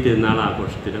 ഈ തിരുനാൾ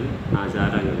ആഘോഷത്തിലും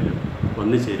ആചാരങ്ങളിലും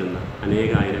ഒന്നുചേരുന്ന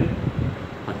അനേകായിരം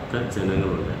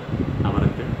ഭക്തജനങ്ങളുണ്ട്.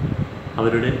 അവർക്ക്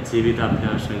അവരുടെ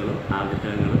ജീവിതാഭിലാഷങ്ങളും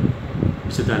ആഗ്രഹങ്ങളും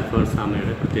വിശുദ്ധ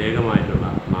അൽഫോൺസാമ്മയുടെ പ്രത്യേകമായിട്ടുള്ള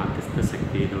മാധ്യസ്ഥ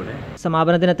ശക്തിയിലൂടെ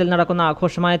സമാപന ദിനത്തിൽ നടക്കുന്ന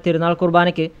ആഘോഷമായ തിരുനാൾ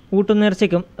കുർബാനയ്ക്ക്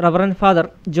ഊട്ടുനേർച്ചയ്ക്കും റവറൻ ഫാദർ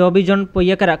ജോബി ജോൺ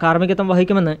പൊയ്യക്കര കാർമ്മികത്വം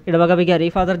വഹിക്കുമെന്ന് ഇടവക വികാരി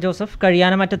ഫാദർ ജോസഫ്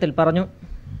കഴിയാനമറ്റത്തിൽ പറഞ്ഞു.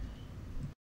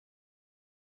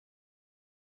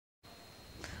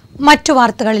 മറ്റു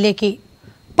വാർത്തകളിലേക്ക്.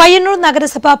 പയ്യന്നൂർ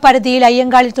നഗരസഭാ പരിധിയിൽ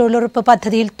അയ്യങ്കാളി തൊഴിലുറപ്പ്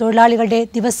പദ്ധതിയിൽ തൊഴിലാളികളുടെ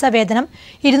ദിവസവേതനം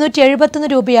 271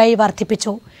 രൂപയായി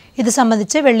വർദ്ധിപ്പിച്ചു. ഇത്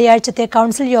സംബന്ധിച്ച് വെള്ളിയാഴ്ചത്തെ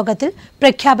കൗൺസിൽ യോഗത്തിൽ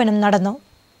പ്രഖ്യാപനം നടന്നു.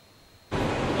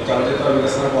 ചലച്ചിത്ര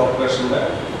വികസന കോർപ്പറേഷന്റെ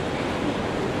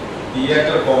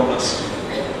തിയേറ്റർ കോംപ്ലക്സ്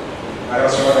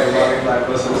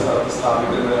സ്ഥലത്ത്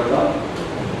സ്ഥാപിക്കുന്നതിനുള്ള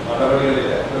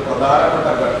നടപടികളിലെ ഒരു പ്രധാനപ്പെട്ട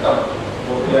ഘട്ടം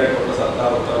പൂർത്തിയായിക്കൊണ്ട്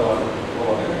സർക്കാർ ഉത്തരവാണ്.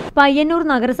 പയ്യന്നൂർ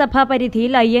നഗരസഭാ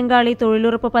പരിധിയിൽ അയ്യങ്കാളി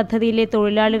തൊഴിലുറപ്പ് പദ്ധതിയിലെ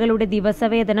തൊഴിലാളികളുടെ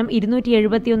ദിവസവേതനം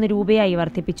 271 രൂപയായി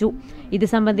വർദ്ധിപ്പിച്ചു. ഇത്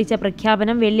സംബന്ധിച്ച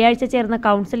പ്രഖ്യാപനം വെള്ളിയാഴ്ച ചേർന്ന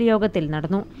കൗൺസിൽ യോഗത്തിൽ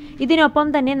നടന്നു. ഇതിനൊപ്പം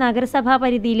തന്നെ നഗരസഭാ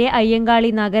പരിധിയിലെ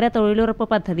അയ്യങ്കാളി നഗര തൊഴിലുറപ്പ്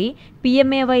പദ്ധതി,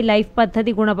 PMAY ലൈഫ്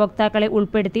പദ്ധതി ഗുണഭോക്താക്കളെ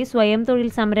ഉൾപ്പെടുത്തി സ്വയം തൊഴിൽ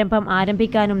സംരംഭം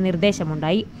ആരംഭിക്കാനും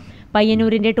നിർദ്ദേശമുണ്ടായി.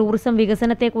 പയ്യന്നൂരിന്റെ ടൂറിസം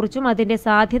വികസനത്തെക്കുറിച്ചും അതിന്റെ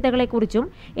സാധ്യതകളെക്കുറിച്ചും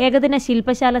ഏകദിന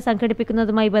ശില്പശാല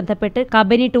സംഘടിപ്പിക്കുന്നതുമായി ബന്ധപ്പെട്ട്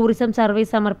കബനി ടൂറിസം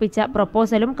സർവീസ് സമർപ്പിച്ച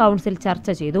പ്രപ്പോസലും കൗൺസിൽ ചർച്ച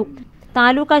ചെയ്തു.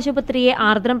 താലൂക്ക് ആശുപത്രിയെ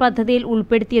ആർദ്രം പദ്ധതിയിൽ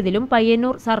ഉൾപ്പെടുത്തിയതിലും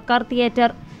പയ്യന്നൂർ സർക്കാർ തിയേറ്റർ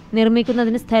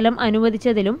നിർമ്മിക്കുന്നതിന് സ്ഥലം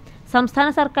അനുവദിച്ചതിലും സംസ്ഥാന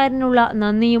സർക്കാരിനുള്ള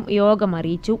നന്ദിയും യോഗം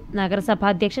അറിയിച്ചു.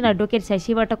 നഗരസഭാധ്യക്ഷൻ അഡ്വക്കേറ്റ്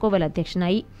ശശി വട്ടക്കോവൽ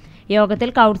അധ്യക്ഷനായി. യോഗത്തിൽ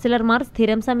കൗൺസിലർമാർ,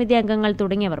 സ്ഥിരം സമിതി അംഗങ്ങൾ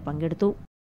തുടങ്ങിയവർ പങ്കെടുത്തു.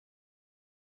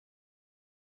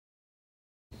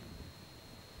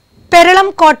 പെരളം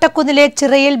കോട്ടക്കുന്നിലെ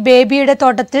ചിറയിൽ ബേബിയുടെ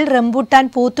തോട്ടത്തിൽ റംബൂട്ടാൻ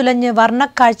പൂത്തുലഞ്ഞ്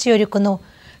വർണ്ണക്കാഴ്ചയൊരുക്കുന്നു.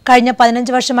 കഴിഞ്ഞ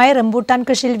 15 വർഷമായി റംബൂട്ടാൻ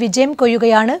കൃഷിയിൽ വിജയം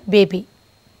കൊയ്യുകയാണ് ബേബി.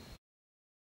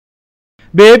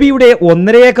 ബേബിയുടെ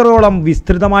 1.5 ഏക്കറോളം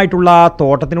വിസ്തൃതമായിട്ടുള്ള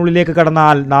തോട്ടത്തിനുള്ളിലേക്ക്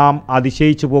കടന്നാൽ നാം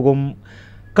അതിശയിച്ചു പോകും.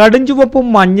 കടുംചുവപ്പും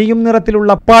മഞ്ഞയും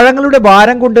നിറത്തിലുള്ള പഴങ്ങളുടെ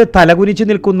ഭാരം കൊണ്ട് തലകുനിച്ചു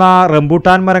നിൽക്കുന്ന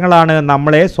റംബൂട്ടാൻ മരങ്ങളാണ്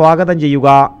നമ്മളെ സ്വാഗതം ചെയ്യുക.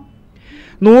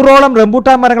 100ഓളം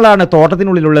റംബൂട്ടാൻ മരങ്ങളാണ്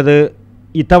തോട്ടത്തിനുള്ളിലുള്ളത്.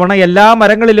 ഇത്തവണ എല്ലാ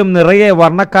മരങ്ങളിലും നിറയെ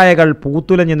വർണ്ണക്കായകൾ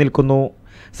പൂത്തുലഞ്ഞു നിൽക്കുന്നു.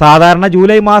 സാധാരണ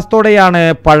ജൂലൈ മാസത്തോടെയാണ്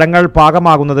പഴങ്ങൾ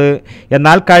പാകമാകുന്നത്.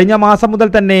 എന്നാൽ കഴിഞ്ഞ മാസം മുതൽ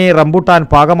തന്നെ റംബൂട്ടാൻ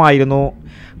പാകമായിരുന്നു.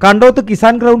 കണ്ടോത്ത്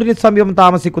കിസാൻ ഗ്രൗണ്ടിന് സമീപം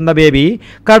താമസിക്കുന്ന ബേബി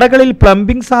കടകളിൽ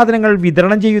പ്ലംബിംഗ് സാധനങ്ങൾ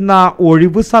വിതരണം ചെയ്യുന്ന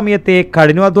ഒഴിവു സമയത്തെ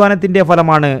കഠിനാധ്വാനത്തിൻ്റെ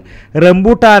ഫലമാണ്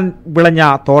റംബൂട്ടാൻ വിളഞ്ഞ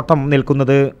തോട്ടം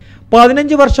നിൽക്കുന്നത്.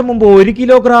 15 വർഷം മുമ്പ് 1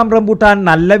 കിലോഗ്രാം റംബൂട്ടാൻ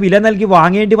നല്ല വില നൽകി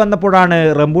വാങ്ങേണ്ടി വന്നപ്പോഴാണ്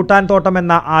റംബൂട്ടാൻ തോട്ടം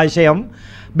എന്ന ആശയം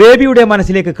ബേബിയുടെ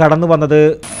മനസ്സിലേക്ക് കടന്നു വന്നത്.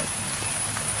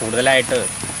 കൂടുതലായിട്ട്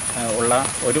ഉള്ള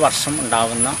ഒരു വർഷം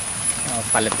ഉണ്ടാകുന്ന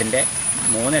ഫലത്തിൻ്റെ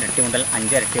 3 ഇരട്ടി മുതൽ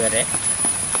 5 ഇരട്ടി വരെ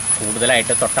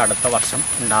കൂടുതലായിട്ട് തൊട്ടടുത്ത വർഷം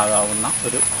ഉണ്ടാകാവുന്ന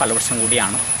ഒരു ഫലവൃക്ഷം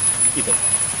കൂടിയാണ് ഇത്.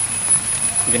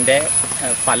 ഇതിൻ്റെ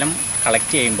ഫലം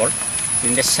കളക്ട് ചെയ്യുമ്പോൾ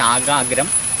ഇതിൻ്റെ ശാഖാഗ്രം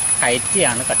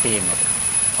കയറ്റിയാണ് കട്ട് ചെയ്യുന്നത്.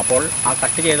 അപ്പോൾ ആ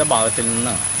കട്ട് ചെയ്ത ഭാഗത്തിൽ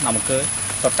നിന്ന് നമുക്ക്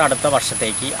തൊട്ടടുത്ത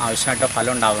വർഷത്തേക്ക് ആവശ്യമായിട്ട്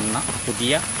ഫലം ഉണ്ടാകുന്ന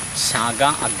പുതിയ ശാഖാ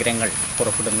അഗ്രങ്ങൾ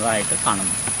പുറപ്പെടുന്നതായിട്ട്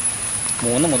കാണുന്നു.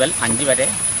 3 മുതൽ 5 വരെ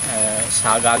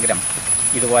ശാഖാഗ്രം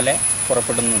ഇതുപോലെ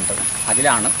പുറപ്പെടുന്നുണ്ട്.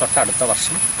 അതിലാണ് തൊട്ടടുത്ത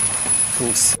വർഷം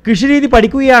ഫ്രൂട്ട്സ്. കൃഷിരീതി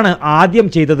പഠിക്കുകയാണ് ആദ്യം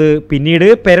ചെയ്തത്. പിന്നീട്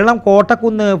പെരളം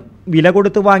കോട്ടക്കുന്ന് വില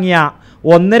കൊടുത്തു വാങ്ങിയ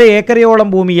 1.5 ഏക്കറയോളം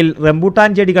ഭൂമിയിൽ റംബൂട്ടാൻ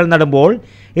ചെടികൾ നടുമ്പോൾ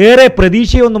ഏറെ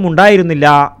പ്രതീക്ഷയൊന്നും ഉണ്ടായിരുന്നില്ല.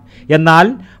 എന്നാൽ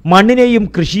മണ്ണിനെയും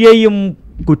കൃഷിയെയും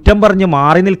കുറ്റം പറഞ്ഞ്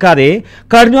മാറി നിൽക്കാതെ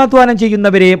കഠിനാധ്വാനം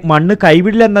ചെയ്യുന്നവരെ മണ്ണ്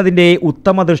കൈവിടില്ലെന്നതിൻ്റെ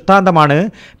ഉത്തമ ദൃഷ്ടാന്തമാണ്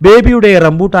ബേബിയുടെ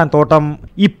റംബൂട്ടാൻ തോട്ടം.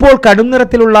 ഇപ്പോൾ കടും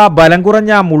നിറത്തിലുള്ള ബലം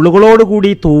കുറഞ്ഞ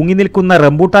മുള്ളുകളോടുകൂടി തൂങ്ങി നിൽക്കുന്ന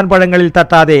റംബൂട്ടാൻ പഴങ്ങളിൽ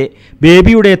തട്ടാതെ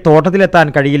ബേബിയുടെ തോട്ടത്തിലെത്താൻ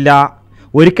കഴിയില്ല.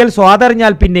 ഒരിക്കൽ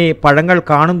സ്വാദറിഞ്ഞാൽ പിന്നെ പഴങ്ങൾ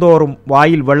കാണുന്തോറും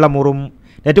വായിൽ വെള്ളമൂറും.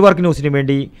 നെറ്റ്വർക്ക് ന്യൂസിനു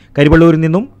വേണ്ടി കരിവള്ളൂരിൽ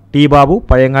നിന്നും ടി ബാബു,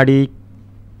 പഴയങ്ങാടി.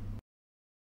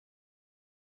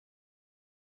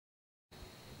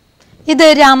 ഇത്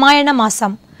രാമായണ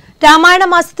മാസം. രാമായണ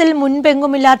മാസത്തിൽ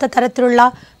മുൻപെങ്ങുമില്ലാത്ത തരത്തിലുള്ള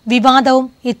വിവാദവും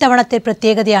ഇത്തവണത്തെ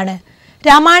പ്രത്യേകതയാണ്.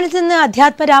 രാമായണത്തിൽ നിന്ന്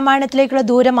അധ്യാത്മ രാമായണത്തിലേക്കുള്ള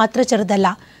ദൂരം അത്ര ചെറുതല്ല.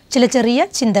 ചില ചെറിയ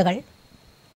ചിന്തകൾ.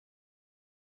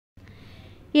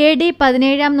 AD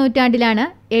 17-ാം നൂറ്റാണ്ടിലാണ്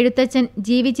എഴുത്തച്ഛൻ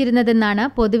ജീവിച്ചിരുന്നതെന്നാണ്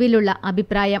പൊതുവിലുള്ള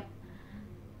അഭിപ്രായം.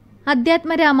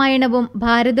 അധ്യാത്മരാമായണവും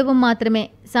ഭാരതവും മാത്രമേ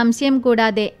സംശയം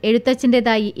കൂടാതെ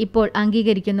എഴുത്തച്ഛൻ്റെതായി ഇപ്പോൾ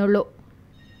അംഗീകരിക്കുന്നുള്ളൂ.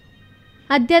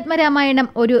 അധ്യാത്മരാമായണം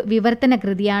ഒരു വിവർത്തന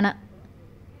കൃതിയാണ്.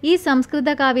 ഈ സംസ്കൃത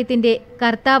കാവ്യത്തിൻ്റെ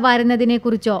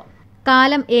കർത്താവാരെന്നതിനെക്കുറിച്ചോ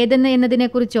കാലം ഏതെന്ന്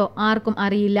എന്നതിനെക്കുറിച്ചോ ആർക്കും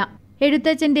അറിയില്ല.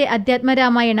 എഴുത്തച്ഛൻ്റെ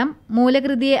അധ്യാത്മരാമായണം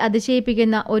മൂലകൃതിയെ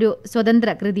അതിശയിപ്പിക്കുന്ന ഒരു സ്വതന്ത്ര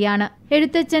കൃതിയാണ്.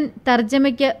 എഴുത്തച്ഛൻ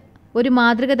തർജ്ജമയ്ക്ക് ഒരു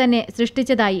മാതൃക തന്നെ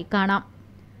സൃഷ്ടിച്ചതായി കാണാം.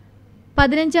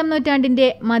 15-ാം നൂറ്റാണ്ടിൻ്റെ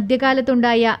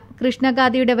മധ്യകാലത്തുണ്ടായ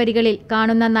കൃഷ്ണഗാഥയുടെ വരികളിൽ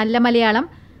കാണുന്ന നല്ല മലയാളം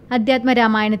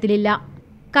അധ്യാത്മരാമായണത്തിലില്ല.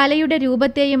 കലയുടെ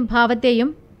രൂപത്തെയും ഭാവത്തെയും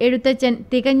എഴുത്തച്ഛൻ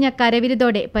തികഞ്ഞ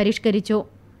കരവിരുതോടെ പരിഷ്കരിച്ചു.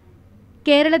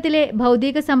 കേരളത്തിലെ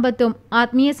ഭൗതിക സമ്പത്തും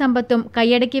ആത്മീയ സമ്പത്തും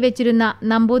കൈയടക്കി വെച്ചിരുന്ന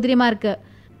നമ്പൂതിരിമാർക്ക്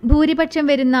ഭൂരിപക്ഷം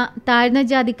വരുന്ന താഴ്ന്ന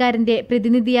ജാതിക്കാരൻ്റെ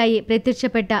പ്രതിനിധിയായി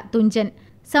പ്രത്യക്ഷപ്പെട്ട തുഞ്ചൻ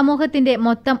സമൂഹത്തിൻ്റെ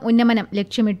മൊത്തം ഉന്നമനം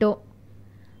ലക്ഷ്യമിട്ടു.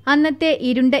 അന്നത്തെ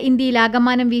ഇരുണ്ട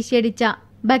ഇന്ത്യയിലാകമാനം വീശിയടിച്ച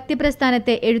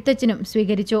ഭക്തിപ്രസ്ഥാനത്തെ എഴുത്തച്ഛനും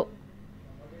സ്വീകരിച്ചു.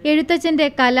 എഴുത്തച്ഛൻ്റെ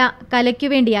കല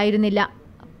കലയ്ക്കുവേണ്ടിയായിരുന്നില്ല.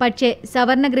 പക്ഷേ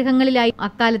സവർണഗൃഹങ്ങളിലായി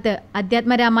അക്കാലത്ത്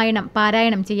അധ്യാത്മരാമായണം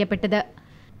പാരായണം ചെയ്യപ്പെട്ടത്.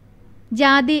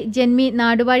 ജാതി ജന്മി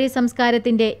നാടുവാഴി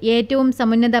സംസ്കാരത്തിൻ്റെ ഏറ്റവും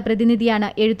സമുന്നത പ്രതിനിധിയാണ്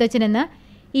എഴുത്തച്ഛനെന്ന്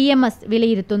EMS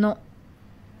വിലയിരുത്തുന്നു.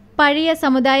 പഴയ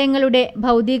സമുദായങ്ങളുടെ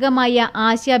ഭൗതികമായ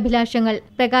ആശയാഭിലാഷങ്ങൾ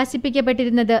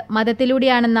പ്രകാശിപ്പിക്കപ്പെട്ടിരുന്നത്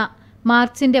മതത്തിലൂടെയാണെന്ന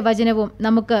മാർക്സിൻ്റെ വചനവും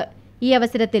നമുക്ക് ഈ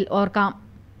അവസരത്തിൽ ഓർക്കാം.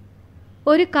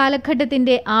 ഒരു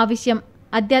കാലഘട്ടത്തിൻ്റെ ആവശ്യം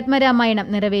അധ്യാത്മരാമായണം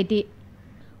നിറവേറ്റി.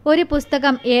 ഒരു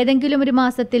പുസ്തകം ഏതെങ്കിലും ഒരു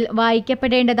മാസത്തിൽ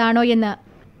വായിക്കപ്പെടേണ്ടതാണോ എന്ന്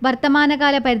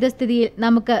വർത്തമാനകാല പരിതസ്ഥിതിയിൽ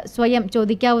നമുക്ക് സ്വയം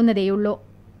ചോദിക്കാവുന്നതേയുള്ളൂ.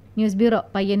 News bureau,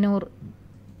 Payyanur.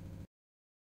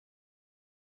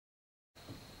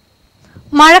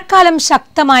 മഴക്കാലം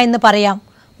ശക്തമായെന്ന് പറയാം.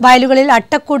 വയലുകളിൽ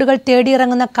അട്ടക്കൂടുകൾ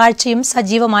തേടിയിറങ്ങുന്ന കാഴ്ചയും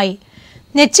സജീവമായി.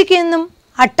 നെച്ചിക്കെന്നും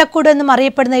അട്ടക്കൂട് എന്നും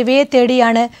അറിയപ്പെടുന്ന ഇവയെ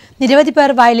തേടിയാണ് നിരവധി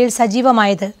പേർ വയലിൽ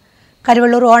സജീവമായത്.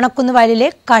 കരുവള്ളൂർ ഓണക്കുന്ന് വയലിലെ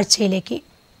കാഴ്ചയിലേക്ക്.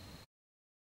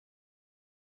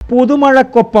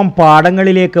 പുതുമഴക്കൊപ്പം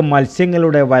പാടങ്ങളിലേക്ക്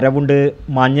മത്സ്യങ്ങളുടെ വരവുണ്ട്.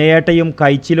 മഞ്ഞയേട്ടയും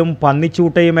കൈച്ചിലും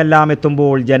പന്നിച്ചൂട്ടയുമെല്ലാം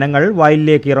എത്തുമ്പോൾ ജനങ്ങൾ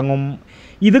വയലിലേക്ക് ഇറങ്ങും.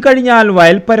 ഇത് കഴിഞ്ഞാൽ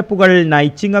വയൽപ്പരപ്പുകൾ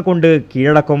നൈച്ചിങ്ങ കൊണ്ട്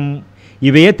കീഴടക്കും.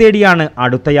 ഇവയെ തേടിയാണ്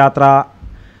അടുത്ത യാത്ര.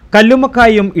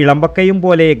 കല്ലുമ്മക്കായും ഇളമ്പക്കയും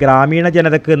പോലെ ഗ്രാമീണ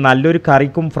ജനതയ്ക്ക് നല്ലൊരു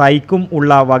കറിക്കും ഫ്രൈക്കും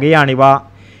ഉള്ള വകയാണിവ.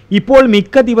 ഇപ്പോൾ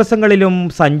മിക്ക ദിവസങ്ങളിലും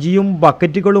സഞ്ചിയും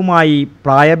ബക്കറ്റുകളുമായി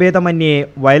പ്രായഭേദമന്യേ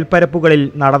വയൽപ്പരപ്പുകളിൽ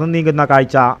നടന്നു നീങ്ങുന്ന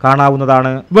കാഴ്ച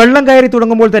കാണാവുന്നതാണ്. വെള്ളം കയറി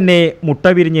തുടങ്ങുമ്പോൾ തന്നെ മുട്ട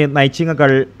വിരിഞ്ഞ്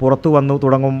നൈച്ചിങ്ങകൾ പുറത്തു വന്നു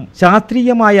തുടങ്ങും.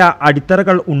 ശാസ്ത്രീയമായ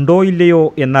അടിത്തറകൾ ഉണ്ടോ ഇല്ലയോ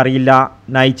എന്നറിയില്ല.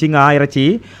 നൈച്ചിങ്ങ ഇറച്ചി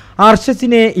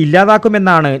ആർഷസിനെ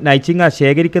ഇല്ലാതാക്കുമെന്നാണ് നൈച്ചിങ്ങ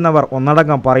ശേഖരിക്കുന്നവർ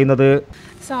ഒന്നടങ്കം പറയുന്നത്.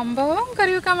 സംഭവം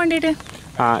കറി വെക്കാൻ വേണ്ടിയിട്ട്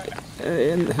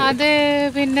അത്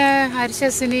പിന്നെ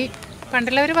ഹർഷസിന്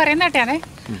പണ്ടുള്ളവർ പറയുന്ന കേട്ടാണേ.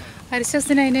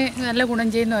 ഹരിശ്വസിന് അതിന് നല്ല ഗുണം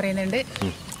ചെയ്യുമെന്ന് പറയുന്നുണ്ട്.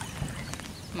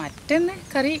 മറ്റൊന്ന്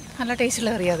കറി നല്ല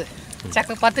ടേസ്റ്റുള്ള കറി. അത്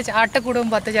 10 ചാട്ടക്കൂടും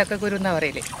 10 ചക്കക്കുരു എന്നാ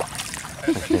പറയല്.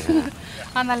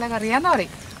 ആ നല്ല കറിയാന്ന്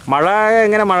പറയും. മഴ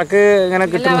എങ്ങനെ മഴക്ക് എങ്ങനെ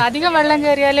കിട്ടും? അധികം വെള്ളം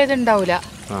കയറിയാലേ ഇത് ഉണ്ടാവൂല.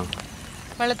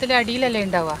 വെള്ളത്തിന്റെ അടിയിലല്ലേ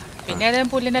ഉണ്ടാവുക. പിന്നെ അത്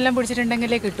പുല്ലിനെല്ലാം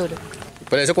പിടിച്ചിട്ടുണ്ടെങ്കിലേ കിട്ടൂലോ.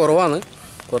 ഇപ്പൊ ലേശം കുറവാണ്.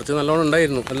 കുറച്ച് നല്ലോണം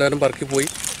ഉണ്ടായിരുന്നു. എല്ലാവരും പറക്കി പോയി.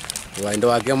 അതിന്റെ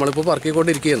ബാക്കി നമ്മളിപ്പോൾ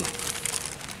പറക്കിക്കൊണ്ടിരിക്കുകയാണ്.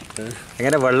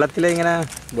 എങ്ങനെ വെള്ളത്തിലെങ്ങനെ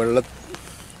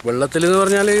വെള്ളത്തിൽ എന്ന്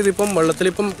പറഞ്ഞാൽ ഇതിപ്പം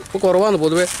വെള്ളത്തിലിപ്പം ഇപ്പോൾ കുറവാണ്.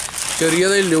 പൊതുവെ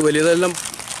ചെറിയതേ ഇല്ലൂ, വലിയതെല്ലാം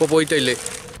ഇപ്പോൾ പോയിട്ടില്ലേ.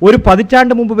 ഒരു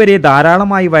പതിറ്റാണ്ട് മുമ്പ് വരെ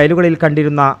ധാരാളമായി വയലുകളിൽ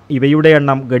കണ്ടിരുന്ന ഇവയുടെ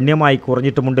എണ്ണം ഗണ്യമായി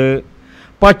കുറഞ്ഞിട്ടുമുണ്ട്.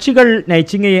 പക്ഷികൾ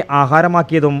നൈച്ചിങ്ങയെ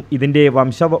ആഹാരമാക്കിയതും ഇതിൻ്റെ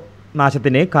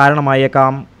വംശനാശത്തിന്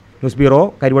കാരണമായേക്കാം. News bureau,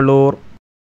 Karivellur.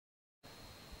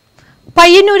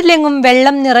 പയ്യന്നൂരിലെങ്ങും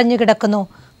വെള്ളം നിറഞ്ഞു കിടക്കുന്നു.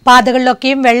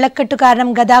 പാതകളിലൊക്കെയും വെള്ളക്കെട്ട് കാരണം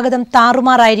ഗതാഗതം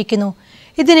താറുമാറായിരിക്കുന്നു.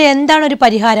 ഇതിന് എന്താണ് ഒരു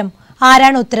പരിഹാരം?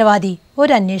 ആരാണ് ഉത്തരവാദി?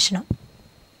 ഒരു അന്വേഷണം.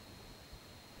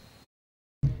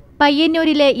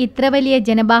 പയ്യന്നൂരിലെ ഇത്ര വലിയ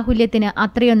ജനബാഹുല്യത്തിന്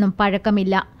അത്രയൊന്നും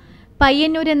പഴക്കമില്ല.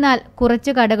 പയ്യന്നൂർ എന്നാൽ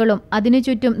കുറച്ചു കടകളും അതിനു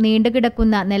ചുറ്റും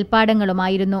നീണ്ടുകിടക്കുന്ന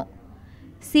നെൽപ്പാടങ്ങളുമായിരുന്നു.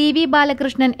 CV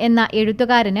ബാലകൃഷ്ണൻ എന്ന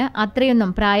എഴുത്തുകാരന് അത്രയൊന്നും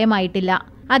പ്രായമായിട്ടില്ല.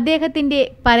 അദ്ദേഹത്തിന്റെ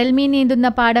പരൽമീൻ നീന്തുന്ന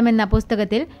പാടമെന്ന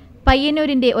പുസ്തകത്തിൽ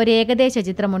പയ്യന്നൂരിന്റെ ഒരേകദേശ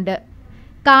ചിത്രമുണ്ട്.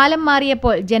 കാലം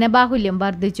മാറിയപ്പോൾ ജനബാഹുല്യം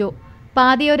വർദ്ധിച്ചു.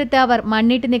 പാതയോരത്ത് അവർ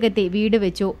മണ്ണിട്ട് നികത്തി വീട്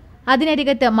വെച്ചു.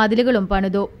 അതിനരികത്ത് മതിലുകളും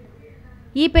പണിതു.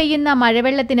 ഈ പെയ്യുന്ന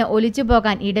മഴവെള്ളത്തിന്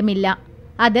ഒലിച്ചുപോകാൻ ഇടമില്ല.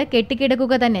 അത്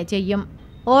കെട്ടിക്കിടക്കുക തന്നെ ചെയ്യും.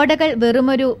 ഓടകൾ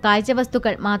വെറുമൊരു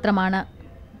കാഴ്ചവസ്തുക്കൾ മാത്രമാണ്.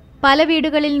 പല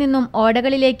വീടുകളിൽ നിന്നും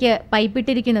ഓടകളിലേക്ക്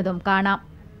പൈപ്പിട്ടിരിക്കുന്നതും കാണാം.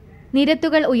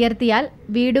 നിരത്തുകൾ ഉയർത്തിയാൽ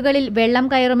വീടുകളിൽ വെള്ളം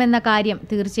കയറുമെന്ന കാര്യം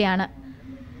തീർച്ചയാണ്.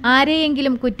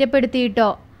 ആരെയെങ്കിലും കുറ്റപ്പെടുത്തിയിട്ടോ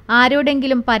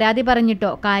ആരോടെങ്കിലും പരാതി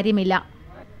പറഞ്ഞിട്ടോ കാര്യമില്ല.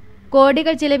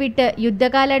 കോടികൾ ചിലവിട്ട്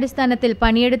യുദ്ധകാലാടിസ്ഥാനത്തിൽ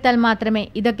പണിയെടുത്താൽ മാത്രമേ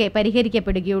ഇതൊക്കെ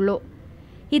പരിഹരിക്കപ്പെടുകയുള്ളൂ.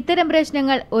 ഇത്തരം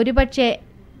പ്രശ്നങ്ങൾ ഒരുപക്ഷെ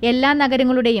എല്ലാ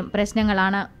നഗരങ്ങളുടെയും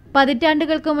പ്രശ്നങ്ങളാണ്.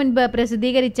 പതിറ്റാണ്ടുകൾക്ക് മുൻപ്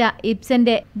പ്രസിദ്ധീകരിച്ച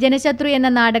ഇബ്സന്റെ ജനശത്രു എന്ന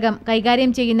നാടകം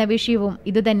കൈകാര്യം ചെയ്യുന്ന വിഷയവും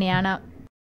ഇതുതന്നെയാണ്.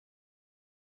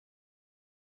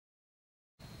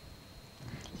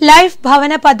 ലൈഫ്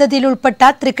ഭവന പദ്ധതിയിൽ ഉൾപ്പെട്ട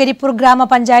തൃക്കരിപ്പൂർ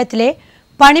ഗ്രാമപഞ്ചായത്തിലെ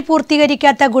പണി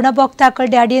പൂർത്തീകരിക്കാത്ത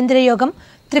ഗുണഭോക്താക്കളുടെ അടിയന്തര യോഗം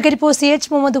തൃക്കരിപ്പൂർ CH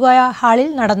മുഹമ്മദ് കോയ ഹാളിൽ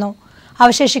നടന്നു.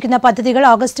 അവശേഷിക്കുന്ന പദ്ധതികൾ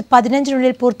ഓഗസ്റ്റ്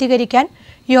 15-നുള്ളിൽ പൂർത്തീകരിക്കാൻ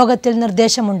യോഗത്തിൽ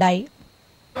നിർദ്ദേശമുണ്ടായി.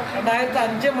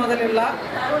 2005 മുതലുള്ള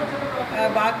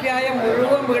ബാക്കിയായ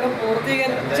മുഴുവൻ വീടും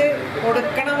പൂർത്തീകരിച്ച്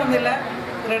കൊടുക്കണമെന്നുള്ള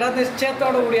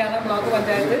ദൃഢനിശ്ചയത്തോടു കൂടിയാണ് ബ്ലോക്ക്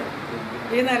പഞ്ചായത്ത്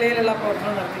ഈ നിലയിലുള്ള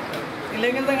പ്രവർത്തനം നടത്തിയിട്ടുള്ളത്.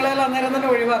 ഇല്ലെങ്കിൽ നിങ്ങളെല്ലാം അന്നേരം തന്നെ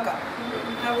ഒഴിവാക്കാം.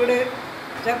 ആ വീട്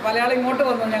മലയാളം ഇങ്ങോട്ട്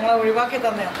വന്നു ഞങ്ങളെ ഒഴിവാക്കി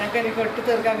തന്നെയാണ്, ഞങ്ങൾക്ക് എനിക്ക് വെട്ടി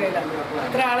തീർക്കാൻ കഴിയില്ല.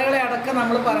 അത്ര ആളുകളെ അടക്കം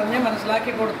നമ്മൾ പറഞ്ഞ്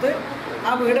മനസ്സിലാക്കി കൊടുത്ത്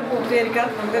ആ വീട് പൂർത്തീകരിക്കാൻ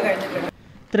നമുക്ക് കഴിഞ്ഞിട്ടുണ്ട്.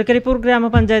 തൃക്കരിപ്പൂർ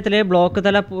ഗ്രാമപഞ്ചായത്തിലെ ബ്ലോക്ക്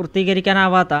തല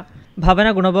പൂർത്തീകരിക്കാനാവാത്ത ഭവന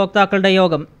ഗുണഭോക്താക്കളുടെ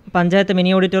യോഗം പഞ്ചായത്ത് മിനി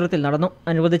ഓഡിറ്റോറിയത്തിൽ നടന്നു.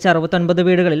 അനുവദിച്ച 69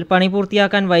 വീടുകളിൽ പണി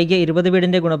പൂർത്തിയാക്കാൻ വൈകിയ 20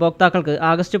 വീടിന്റെ ഗുണഭോക്താക്കൾക്ക്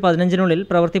ആഗസ്റ്റ് 15-നുള്ളിൽ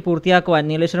പ്രവൃത്തി പൂർത്തിയാക്കുവാൻ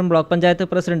Nileshwaram block panchayat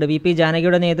president VP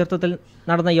ജാനകിയുടെ നേതൃത്വത്തിൽ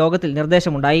നടന്ന യോഗത്തിൽ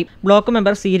നിർദ്ദേശമുണ്ടായി. Block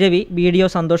member C Ravi, BDO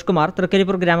Santhosh Kumar,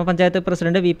 Trikaripur ഗ്രാമപഞ്ചായത്ത്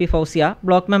president VP Fousiya,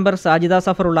 block member Sajida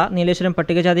Safarulla, Nileshwaram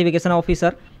പട്ടികജാതി വികസന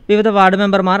ഓഫീസർ, വിവിധ വാർഡ്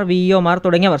മെമ്പർമാർ, VEOമാർ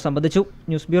തുടങ്ങിയവർ സംബന്ധിച്ചു.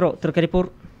 News bureau, Trikaripur.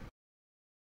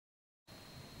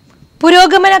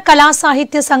 പുരോഗമന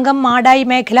കലാസാഹിത്യ സംഘം മാടായി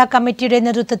മേഖലാ കമ്മിറ്റിയുടെ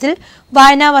നേതൃത്വത്തിൽ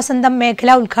വായനാ വസന്തം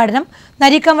മേഖലാ ഉദ്ഘാടനം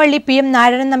നരിക്കംവള്ളി PM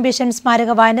നാരായണൻ നമ്പീശൻ സ്മാരക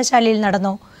വായനശാലയിൽ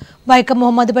നടന്നു. വൈക്കം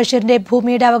മുഹമ്മദ് ബഷീറിന്റെ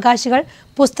ഭൂമിയുടെ അവകാശികൾ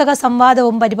പുസ്തക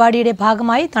സംവാദവും പരിപാടിയുടെ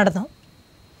ഭാഗമായി നടന്നു.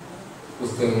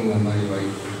 പുസ്തകങ്ങൾ നന്നായി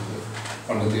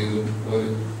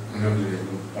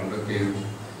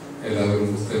എല്ലാവരും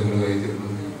പുസ്തകങ്ങൾ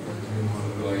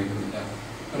വായിക്കുന്നില്ല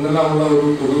എന്നെല്ലാമുള്ള ഒരു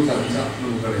പൊതു ചർച്ച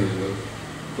നമുക്കറിയില്ല.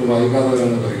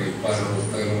 വായിക്കാത്തവരാണ് പറയുക പല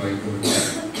പുസ്തകങ്ങൾ വായിക്കുന്നില്ല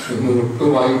എന്ന്, ഒട്ടും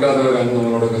വായിക്കാത്തവരാണ്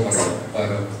നമ്മളോടൊക്കെ പറയുക പല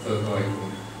പുസ്തകങ്ങൾ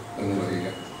വായിക്കുന്നു എന്ന് പറയുക.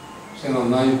 പക്ഷെ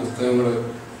നന്നായി പുസ്തകങ്ങൾ.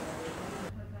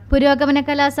 പുരോഗമന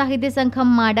കലാ സാഹിത്യ സംഘം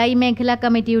മാടായി മേഖലാ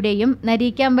കമ്മിറ്റിയുടെയും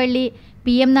നരീക്കാംവള്ളി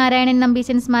PM നാരായണൻ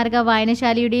നമ്പീശൻ സ്മാരക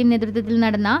വായനശാലയുടെയും നേതൃത്വത്തിൽ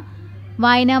നടന്ന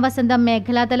വായനാ വസന്തം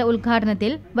മേഖലാതല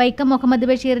ഉദ്ഘാടനത്തിൽ വൈക്കം മുഹമ്മദ്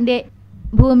ബഷീറിന്റെ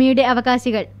ഭൂമിയുടെ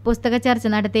അവകാശികൾ പുസ്തക ചർച്ച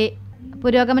നടത്തി.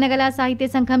 പുരോഗമന കലാ സാഹിത്യ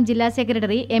സംഘം ജില്ലാ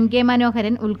സെക്രട്ടറി MK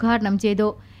മനോഹരൻ ഉദ്ഘാടനം ചെയ്തു.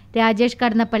 രാജേഷ്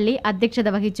കടന്നപ്പള്ളി അധ്യക്ഷത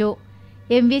വഹിച്ചു.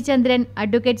 MV ചന്ദ്രൻ,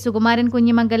 advocate Sukumaran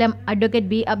Kunhimangalam,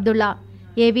 advocate B Abdulla,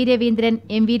 AV Raveendran,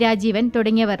 MV Rajeevan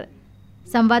തുടങ്ങിയവർ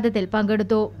സംവാദത്തിൽ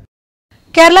പങ്കെടുത്തു.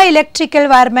 Kerala electrical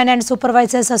wireman and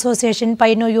supervisors association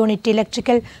Payyanur unit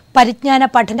electrical പരിജ്ഞാന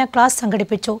പഠന ക്ലാസ്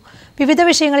സംഘടിപ്പിച്ചു. വിവിധ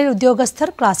വിഷയങ്ങളിൽ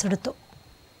ഉദ്യോഗസ്ഥർ ക്ലാസ് എടുത്തു.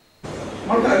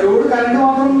 ലോഡ് കറണ്ട്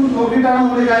മാത്രം നോക്കിയിട്ടാണ്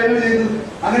നമ്മൾ ഈ കാര്യങ്ങൾ ചെയ്യുന്നത്.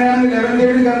 അങ്ങനെയാണെങ്കിൽ 11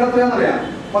 kV കറണ്ട് എത്രയാണെന്നറിയാം?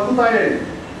 10 താഴെ.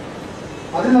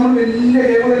 അതിന് നമ്മൾ വലിയ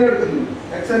കേബിളുകൾ എടുക്കുന്നു.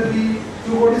 XLP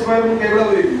 240 കേബിൾ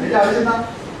ഉപയോഗിക്കും. അതിന്റെ ആവശ്യം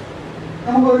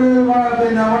നമുക്കൊരു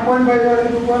 1.5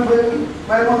 അല്ലെങ്കിൽ 2.5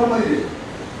 വയർ മാത്രം മതി.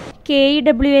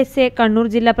 KEWSA കണ്ണൂർ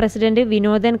ജില്ലാ പ്രസിഡന്റ്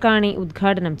വിനോദൻ കാണി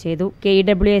ഉദ്ഘാടനം ചെയ്തു.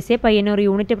 KEWSA Payyanur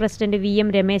unit president VM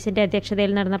രമേശന്റെ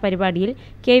അധ്യക്ഷതയിൽ നടന്ന പരിപാടിയിൽ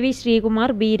KV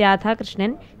Sreekumar, B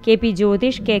Radhakrishnan, KP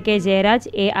Jyothish, KK Jayaraj,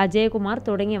 A Ajayakumar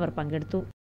തുടങ്ങിയവർ പങ്കെടുത്തു.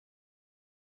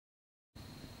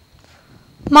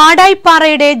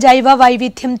 മാടായിപ്പാറയുടെ ജൈവ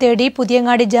വൈവിധ്യം തേടി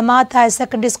പുതിയങ്ങാടി ജമാഅത്ത് ഹയർ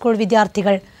സെക്കൻഡറി സ്കൂൾ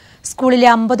വിദ്യാർത്ഥികൾ. സ്കൂളിലെ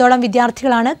 50ഓളം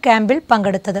വിദ്യാർത്ഥികളാണ് ക്യാമ്പിൽ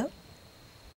പങ്കെടുത്തത്.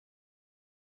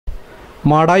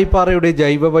 മാടായിപ്പാറയുടെ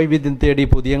ജൈവ വൈവിധ്യം തേടി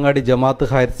പുതിയങ്ങാടി ജമാഅത്ത്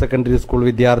ഹയർ സെക്കൻഡറി സ്കൂൾ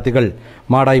വിദ്യാർത്ഥികൾ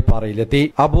മാടായിപ്പാറയിലെത്തി.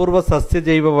 അപൂർവ സസ്യ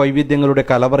ജൈവ വൈവിധ്യങ്ങളുടെ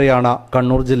കലവറയാണ്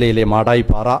കണ്ണൂർ ജില്ലയിലെ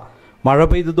മാടായിപ്പാറ. മഴ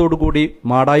പെയ്തതോടുകൂടി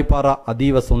മാടായിപ്പാറ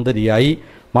അതീവ സുന്ദരിയായി.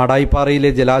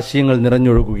 മാടായിപ്പാറയിലെ ജലാശയങ്ങൾ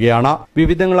നിറഞ്ഞൊഴുകുകയാണ്.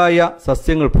 വിവിധങ്ങളായ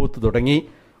സസ്യങ്ങൾ പൂത്തു തുടങ്ങി.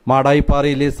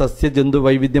 മാടായിപ്പാറയിലെ സസ്യജന്തു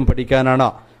വൈവിധ്യം പഠിക്കാനാണ്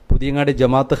പുതിയങ്ങാടി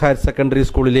ജമാഅത്ത് ഹയർ സെക്കൻഡറി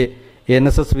സ്കൂളിലെ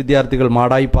NSS വിദ്യാർത്ഥികൾ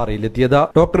മാടായിപ്പാറയിലെത്തിയത്.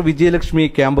 ഡോക്ടർ വിജയലക്ഷ്മി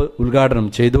ക്യാമ്പ് ഉദ്ഘാടനം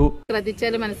ചെയ്തു.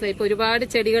 ശ്രദ്ധിച്ചാൽ മനസ്സിലായി, ഇപ്പോൾ ഒരുപാട്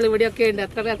ചെടികൾ ഇവിടെയൊക്കെ ഉണ്ട്.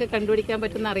 എത്ര പേർക്ക് കണ്ടുപിടിക്കാൻ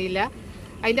പറ്റുന്ന അറിയില്ല.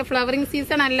 അതിന്റെ ഫ്ലവറിംഗ്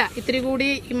സീസൺ അല്ല, ഇത്തിരി കൂടി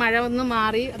ഈ മഴ ഒന്ന്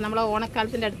മാറി നമ്മളെ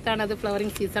ഓണക്കാലത്തിന്റെ അടുത്താണ് അത്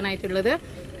ഫ്ലവറിംഗ് സീസൺ ആയിട്ടുള്ളത്.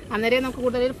 അന്നേരം നമുക്ക്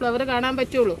കൂടുതൽ ഫ്ലവർ കാണാൻ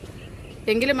പറ്റുള്ളൂ.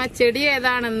 എങ്കിലും ആ ചെടി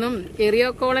ഏതാണെന്നും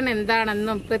എറിയോക്കോളൻ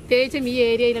എന്താണെന്നും പ്രത്യേകിച്ചും ഈ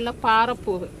ഏരിയയിലുള്ള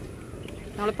പാറപ്പൂവ്,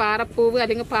 നമ്മൾ പാറപ്പൂവ്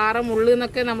അല്ലെങ്കിൽ പാറമുള്ളു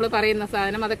എന്നൊക്കെ നമ്മൾ പറയുന്ന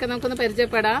സാധനം, അതൊക്കെ നമുക്കൊന്ന്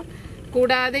പരിചയപ്പെടാം.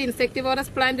 കൂടാതെ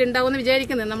ഇൻസെക്ടിവോറസ് പ്ലാന്റ് ഉണ്ടാവുമെന്ന്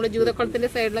വിചാരിക്കുന്നത്. നമ്മൾ ജൂതക്കുളത്തിന്റെ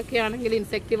സൈഡിലൊക്കെ ആണെങ്കിൽ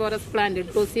ഇൻസെക്ടിവോറസ് പ്ലാന്റ്,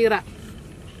 ഡ്രോസീറ,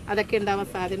 അതൊക്കെ ഉണ്ടാവാൻ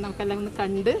സാധ്യത. നമുക്കെല്ലാം ഒന്ന്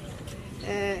കണ്ട്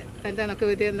നമുക്ക്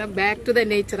ബാക്ക് ടു ദ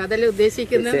നേച്ചർ, അതെല്ലാം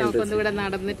ഉദ്ദേശിക്കുന്നത്. നമുക്കൊന്ന് ഇവിടെ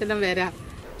നടന്നിട്ടെല്ലാം വരാം.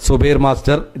 സുബൈർ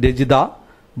മാസ്റ്റർ, രജിത,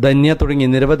 ധന്യ തുടങ്ങി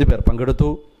നിരവധി പേർ പങ്കെടുത്തു.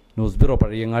 News bureau,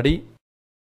 Pazhayangadi.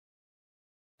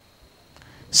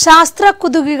 ശാസ്ത്ര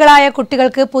കുതുകികളായ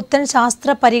കുട്ടികൾക്ക് പുത്തൻ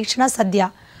ശാസ്ത്ര പരീക്ഷണ സദ്യ.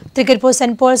 Trikaripur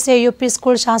saint Paul's AUP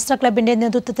school ശാസ്ത്ര ക്ലബിന്റെ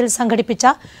നേതൃത്വത്തിൽ സംഘടിപ്പിച്ച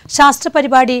ശാസ്ത്ര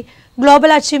പരിപാടി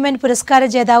ഗ്ലോബൽ അച്ചീവ്മെന്റ് പുരസ്കാര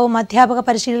ജേതാവും അധ്യാപക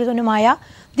പരിശീലകനുമായ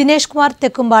ദിനേഷ് കുമാർ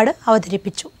തെക്കുംപാട്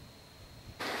അവതരിപ്പിച്ചു.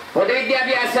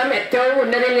 പൊതുവിദ്യാഭ്യാസം ഏറ്റവും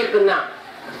ഉന്നതിയിൽ നിൽക്കുന്ന,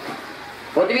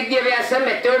 പൊതുവിദ്യാഭ്യാസം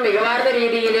ഏറ്റവും മികവാർന്ന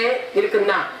രീതിയിൽ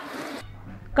നിൽക്കുന്ന,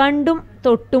 കണ്ടും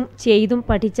തൊട്ടും ചെയ്തും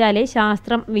പഠിച്ചാലേ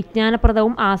ശാസ്ത്രം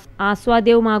വിജ്ഞാനപ്രദവും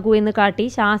ആസ്വാദ്യവുമാകൂ എന്ന് കാട്ടി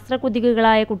ശാസ്ത്ര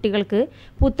കുതികുകളായ കുട്ടികൾക്ക്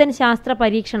പുത്തൻ ശാസ്ത്ര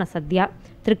പരീക്ഷണ സദ്യ.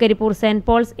 Trikaripur saint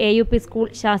Paul's AUP school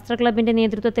ശാസ്ത്ര ക്ലബിന്റെ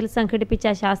നേതൃത്വത്തിൽ സംഘടിപ്പിച്ച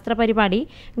ശാസ്ത്ര പരിപാടി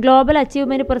ഗ്ലോബൽ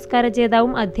അച്ചീവ്മെന്റ് പുരസ്കാര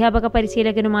ജേതാവും അധ്യാപക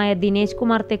പരിശീലകനുമായ ദിനേശ്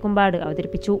കുമാർ തെക്കുംപാട്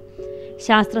അവതരിപ്പിച്ചു.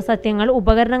 ശാസ്ത്ര സത്യങ്ങൾ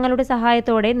ഉപകരണങ്ങളുടെ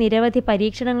സഹായത്തോടെ നിരവധി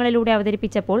പരീക്ഷണങ്ങളിലൂടെ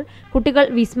അവതരിപ്പിച്ചപ്പോൾ കുട്ടികൾ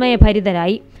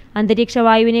വിസ്മയഭരിതരായി. അന്തരീക്ഷ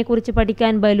വായുവിനെക്കുറിച്ച്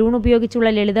പഠിക്കാൻ ബലൂൺ ഉപയോഗിച്ചുള്ള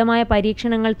ലളിതമായ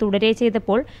പരീക്ഷണങ്ങൾ തുടരെ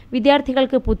ചെയ്തപ്പോൾ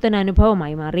വിദ്യാർത്ഥികൾക്ക് പുത്തൻ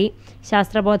അനുഭവമായി മാറി.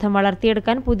 ശാസ്ത്രബോധം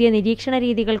വളർത്തിയെടുക്കാൻ പുതിയ നിരീക്ഷണ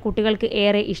രീതികൾ കുട്ടികൾക്ക്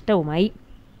ഏറെ ഇഷ്ടവുമായി.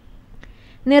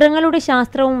 നിറങ്ങളുടെ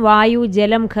ശാസ്ത്രവും വായു,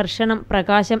 ജലം, ഘർഷണം,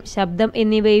 പ്രകാശം, ശബ്ദം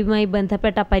എന്നിവയുമായി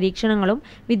ബന്ധപ്പെട്ട പരീക്ഷണങ്ങളും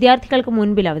വിദ്യാർത്ഥികൾക്ക്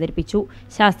മുൻപിൽ അവതരിപ്പിച്ചു.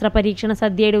 ശാസ്ത്ര പരീക്ഷണ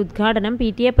സദ്യയുടെ ഉദ്ഘാടനം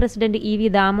PTA പ്രസിഡന്റ് EV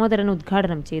ദാമോദരൻ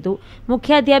ഉദ്ഘാടനം ചെയ്തു.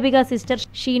 മുഖ്യാധ്യാപിക സിസ്റ്റർ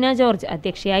ഷീന ജോർജ്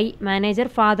അധ്യക്ഷയായി. Manager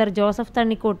father Joseph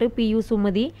Thannikkott, PU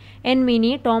Sumathi, N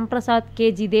mini, Tom Prasad,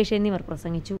 K Jithesh എന്നിവർ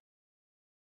പ്രസംഗിച്ചു.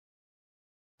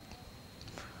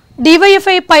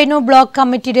 DYFI പയ്യന്നൂർ ബ്ലോക്ക്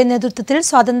കമ്മിറ്റിയുടെ നേതൃത്വത്തിൽ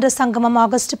സ്വാതന്ത്ര്യ സംഗമം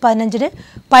ഓഗസ്റ്റ് 15-ന്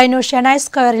പയ്യന്നൂർ ഷെനായ്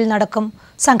സ്ക്വയറിൽ നടക്കും.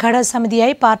 സംഘാടക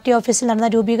സമിതിയായി പാർട്ടി ഓഫീസിൽ നടന്ന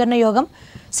രൂപീകരണ യോഗം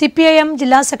CPIM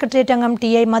ജില്ലാ സെക്രട്ടേറിയറ്റ് അംഗം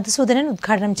TI മധുസൂദനൻ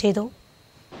ഉദ്ഘാടനം ചെയ്തു.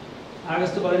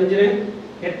 ഓഗസ്റ്റ് 15-ന്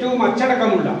ഏറ്റവും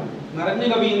അച്ചടക്കമുള്ള, നിറഞ്ഞു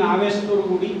കവിയുന്ന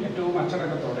ആവേശത്തോടുകൂടി ഏറ്റവും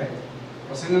അച്ചടക്കത്തോടെ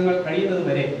പ്രസംഗങ്ങൾ കഴിയുന്നത്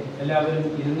വരെ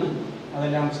എല്ലാവരും ഇരുന്ന്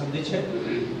അതെല്ലാം ശ്രദ്ധിച്ച്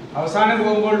അവസാനം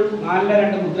പോകുമ്പോൾ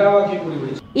 4-2 മുദ്രാവാക്യം കൂടി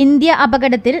വിളിച്ചു. ഇന്ത്യ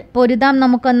അപകടത്തിൽ പൊരുതാം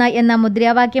നമുക്കൊന്ന എന്ന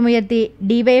മുദ്രാവാക്യമുയർത്തി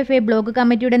DYFI ബ്ലോക്ക്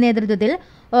കമ്മിറ്റിയുടെ നേതൃത്വത്തിൽ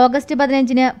ഓഗസ്റ്റ്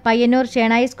 15-ന് പയ്യന്നൂർ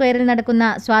ഷെനായ് സ്ക്വയറിൽ നടക്കുന്ന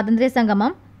സ്വാതന്ത്ര്യ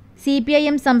സംഗമം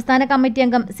CPIM സംസ്ഥാന കമ്മിറ്റി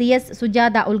അംഗം CS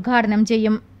സുജാത ഉദ്ഘാടനം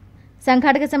ചെയ്യും.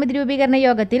 സംഘാടക സമിതി രൂപീകരണ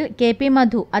യോഗത്തിൽ KP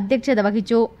മധു അധ്യക്ഷത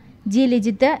വഹിച്ചു. G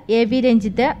Lijith, AV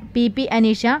Ranjith, PP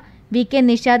Aneesha, VK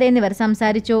Nishad എന്നിവർ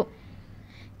സംസാരിച്ചു.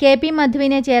 KP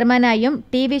മധുവിനെ ചെയർമാനായും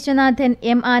T Viswanathan,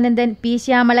 M Anandan, P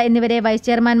Shyamala എന്നിവരെ vice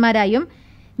ചെയർമാൻമാരായും,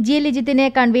 G ലിജിത്തിനെ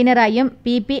കൺവീനറായും,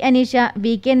 PP Aneesha,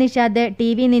 VK Nishad,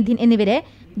 TV Nidhin എന്നിവരെ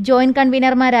ജോയിന്റ്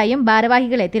കൺവീനർമാരായും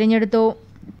ഭാരവാഹികളെ തിരഞ്ഞെടുത്തു.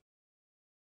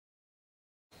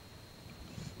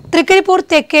 തൃക്കരിപ്പൂർ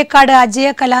തെക്കേക്കാട് അജയ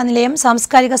കലാനിലയം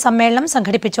സാംസ്കാരിക സമ്മേളനം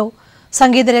സംഘടിപ്പിച്ചു.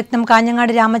 സംഗീതരത്നം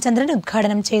കാഞ്ഞങ്ങാട് രാമചന്ദ്രൻ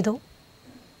ഉദ്ഘാടനം ചെയ്തു.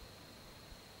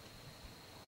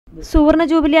 സുവർണ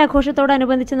ജൂബിലി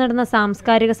ആഘോഷത്തോടനുബന്ധിച്ച് നടന്ന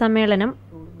സാംസ്കാരിക സമ്മേളനം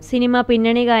സിനിമ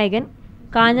പിന്നണി ഗായകൻ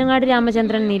കാഞ്ഞങ്ങാട്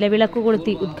രാമചന്ദ്രൻ നിലവിളക്ക്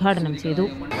കൊളുത്തി ഉദ്ഘാടനം ചെയ്തു.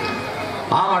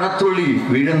 ആ മഴത്തുള്ളി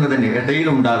വീഴുന്നതിന്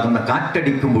ഇടയിലുണ്ടാകുന്ന,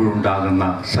 കാറ്റടിക്കുമ്പോഴുണ്ടാകുന്ന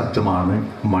ശബ്ദമാണ്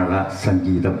മഴ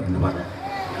സംഗീതം എന്ന് പറയുന്നത്.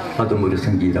 അതും ഒരു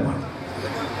സംഗീതമാണ്.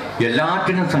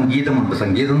 എല്ലാറ്റിനും സംഗീതമുണ്ട്.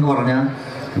 സംഗീതം എന്ന് പറഞ്ഞാൽ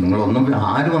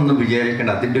ആരും ഒന്നും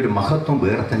വിചാരിക്കേണ്ട, അതിൻ്റെ ഒരു മഹത്വം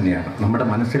വേറെ തന്നെയാണ്. നമ്മുടെ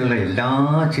മനസ്സിലുള്ള എല്ലാ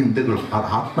ചിന്തകളും,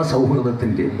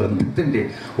 ആത്മസൗഹൃദത്തിൻ്റെ, ബന്ധത്തിൻ്റെ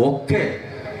ഒക്കെ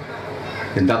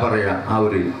എന്താ പറയുക, ആ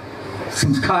ഒരു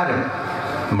സംസ്കാരം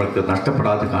നമ്മൾക്ക്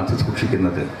നഷ്ടപ്പെടാതെ കാത്തു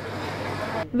സൂക്ഷിക്കുന്നത്.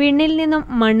 വിണ്ണിൽ നിന്നും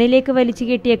മണ്ണിലേക്ക് വലിച്ചു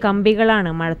കെട്ടിയ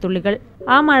കമ്പികളാണ് മഴത്തുള്ളികൾ.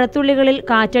 ആ മഴത്തുള്ളികളിൽ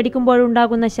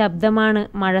കാറ്റടിക്കുമ്പോഴുണ്ടാകുന്ന ശബ്ദമാണ്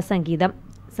മഴ സംഗീതം.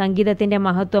 സംഗീതത്തിന്റെ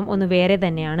മഹത്വം ഒന്ന് വേറെ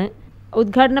തന്നെയാണ്.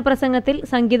 ഉദ്ഘാടന പ്രസംഗത്തിൽ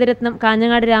സംഗീതരത്നം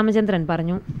കാഞ്ഞങ്ങാട് രാമചന്ദ്രൻ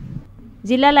പറഞ്ഞു.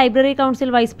 ജില്ലാ library council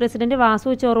vice president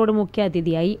Vasu ചോറോട്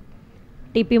മുഖ്യാതിഥിയായി.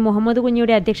 ടി പി മുഹമ്മദ്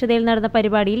കുഞ്ഞിയുടെ അധ്യക്ഷതയിൽ നടന്ന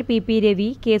പരിപാടിയിൽ P P Ravi,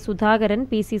 K Sudhakaran,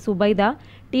 P C Subaida,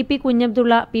 T P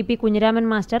Kunhabdulla, P P Kunhiraman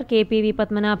master, K P V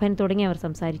Padmanabhan തുടങ്ങിയവർ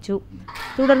സംസാരിച്ചു.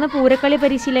 തുടർന്ന് പൂരക്കളി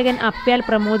പരിശീലകൻ അപ്യാൽ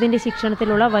പ്രമോദിന്റെ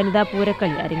ശിക്ഷണത്തിലുള്ള വനിതാ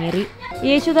പൂരക്കളി അരങ്ങേറി.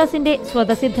 യേശുദാസിന്റെ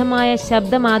സ്വതസിദ്ധമായ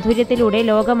ശബ്ദമാധുര്യത്തിലൂടെ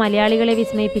ലോക മലയാളികളെ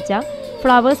വിസ്മയിപ്പിച്ച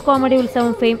ഫ്ലവേഴ്സ് കോമഡി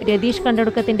ഉത്സവം ഫെയിം രതീഷ്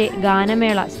കണ്ടടുക്കത്തിന്റെ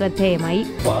ഗാനമേള ശ്രദ്ധേയമായി.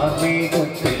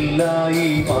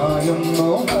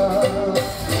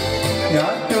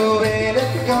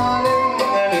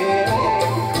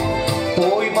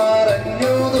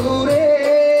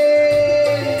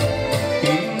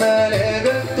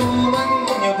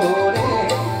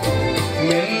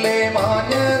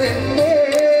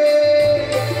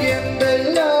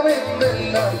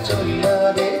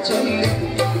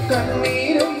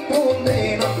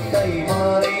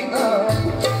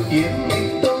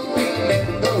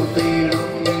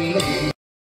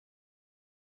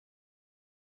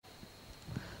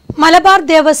 മലബാർ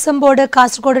ദേവസ്വം ബോർഡ്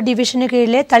കാസർഗോഡ് ഡിവിഷന്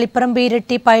കീഴിലെ തളിപ്പറമ്പ്,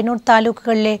 ഇരട്ടി, പയ്യന്നൂർ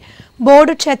താലൂക്കുകളിലെ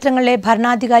ബോർഡ് ക്ഷേത്രങ്ങളിലെ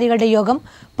ഭരണാധികാരികളുടെ യോഗം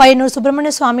പയ്യന്നൂർ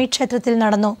സുബ്രഹ്മണ്യ സ്വാമി ക്ഷേത്രത്തിൽ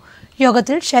നടന്നു.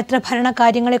 യോഗത്തിൽ ക്ഷേത്ര ഭരണ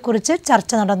കാര്യങ്ങളെക്കുറിച്ച്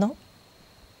ചർച്ച നടന്നു.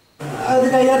 അത്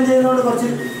കൈകാര്യം ചെയ്യുന്നതുകൊണ്ട് കുറച്ച്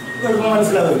എളുപ്പം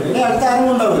മനസ്സിലാവില്ല, അടുത്ത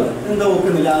അറിവ് ഉണ്ടാവില്ല, എന്താ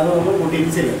നോക്കുന്നില്ല, അത് നമ്മൾ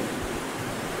കൂട്ടിയിട്ട് ചെയ്യാം.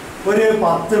 ഒരു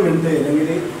 10 മിനിറ്റ്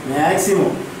അല്ലെങ്കിൽ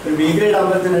മാക്സിമം ഒരു ബി ഗ്രേഡ്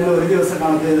അമ്പലത്തിന് ഒരു ദിവസം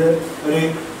കണക്ക് ചെയ്ത് ഒരു.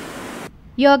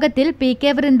 യോഗത്തിൽ പി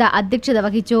കെ വൃന്ദ അധ്യക്ഷത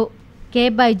വഹിച്ചു. കെ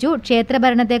ബൈജു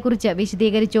ക്ഷേത്രഭരണത്തെക്കുറിച്ച്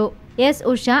വിശദീകരിച്ചു. S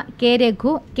Usha, K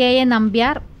Raghu, K A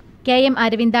Nambiar, K M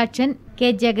Aravindakshan, K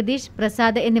Jagdish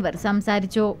Prasad എന്നിവർ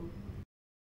സംസാരിച്ചു.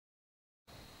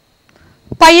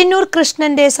 പയ്യന്നൂർ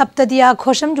കൃഷ്ണന്റെ സപ്തതി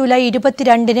ആഘോഷം ജൂലൈ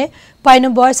 22-ന്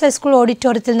പയ്യന്നൂർ ബോയ്സ് ഹൈസ്കൂൾ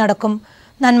ഓഡിറ്റോറിയത്തിൽ നടക്കും.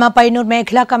 നന്മ പയ്യന്നൂർ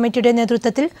മേഖലാ കമ്മിറ്റിയുടെ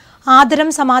നേതൃത്വത്തിൽ ആദരം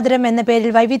സമാദരം എന്ന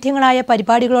പേരിൽ വൈവിധ്യങ്ങളായ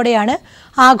പരിപാടികളോടെയാണ്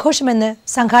ആഘോഷമെന്ന്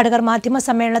സംഘാടകർ മാധ്യമ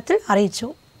സമ്മേളനത്തിൽ അറിയിച്ചു.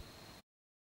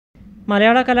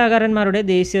 മലയാള കലാകാരന്മാരുടെ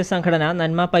ദേശീയ സംഘടന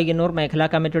നന്മ പയ്യന്നൂർ മേഖലാ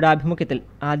കമ്മിറ്റിയുടെ ആഭിമുഖ്യത്തിൽ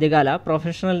ആദ്യകാല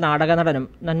പ്രൊഫഷണൽ നാടക നടനും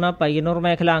നന്മ പയ്യന്നൂർ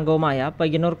മേഖലാ അംഗവുമായ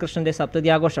പയ്യന്നൂർ കൃഷ്ണന്റെ സപ്തതി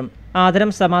ആഘോഷം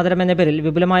ആദരം സമാദരം എന്ന പേരിൽ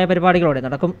വിപുലമായ പരിപാടികളോടെ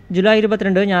നടക്കും. ജൂലൈ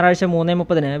 22 ഞായറാഴ്ച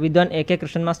 3:30 വിദ്വാൻ എ കെ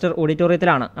കൃഷ്ണൻ മാസ്റ്റർ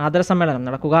ഓഡിറ്റോറിയത്തിലാണ് ആദര സമ്മേളനം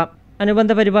നടക്കുക.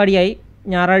 അനുബന്ധ പരിപാടിയായി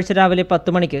ഞായറാഴ്ച രാവിലെ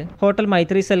 10 മണിക്ക് ഹോട്ടൽ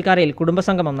മൈത്രി സൽക്കാരയിൽ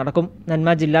കുടുംബസംഗമം നടക്കും.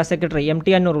 നന്മ ജില്ലാ സെക്രട്ടറി എം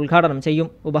ടി അന്നൂർ ഉദ്ഘാടനം ചെയ്യും.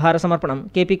 ഉപഹാര സമർപ്പണം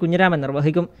കെ പി കുഞ്ഞിരാമൻ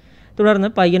നിർവഹിക്കും. തുടർന്ന്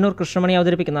പയ്യന്നൂർ കൃഷ്ണമണി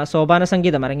അവതരിപ്പിക്കുന്ന സോപാന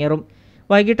സംഗീതം അരങ്ങേറും.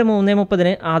 വൈകിട്ട്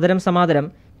 3:30 ആദരം സമാദരം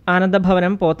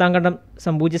ആനന്ദഭവനം പോത്താങ്കണ്ടം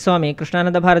സംഭൂജിസ്വാമി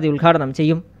കൃഷ്ണാനന്ദ ഭാരതി ഉദ്ഘാടനം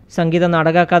ചെയ്യും. Sangeetha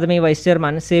Nataka academy vice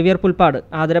chairman Xavier Pulppad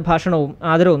ആദരഭാഷണവും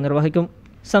ആദരവും നിർവഹിക്കും.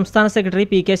 സംസ്ഥാന secretary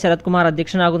P K Sarath Kumar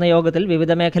അധ്യക്ഷനാകുന്ന യോഗത്തിൽ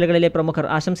വിവിധ മേഖലകളിലെ പ്രമുഖർ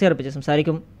ആശംസയർപ്പിച്ച്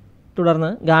സംസാരിക്കും. തുടർന്ന്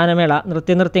ഗാനമേള,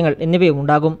 നൃത്യങ്ങൾ എന്നിവയും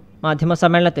ഉണ്ടാകും. മാധ്യമ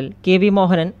സമ്മേളനത്തിൽ K V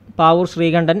Mohanan, Pavoor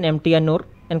Sreekandan, M T Annur,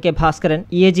 N K Bhaskaran,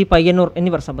 E A G Payyanur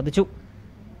എന്നിവർ സംബന്ധിച്ചു.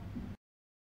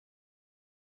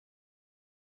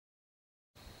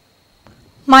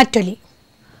 മാറ്റൊലി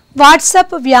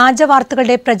വാട്സാപ്പ് വ്യാജ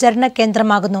വാർത്തകളുടെ പ്രചരണ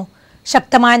കേന്ദ്രമാകുന്നു.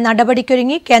 ശക്തമായ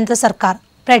നടപടിക്കൊരുങ്ങി കേന്ദ്ര സർക്കാർ.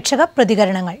 പ്രേക്ഷക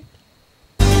പ്രതികരണങ്ങൾ.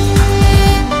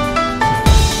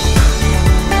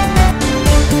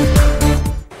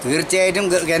 തീർച്ചയായിട്ടും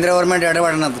കേന്ദ്ര ഗവൺമെൻറ്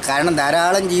ഇടപെടണം. കാരണം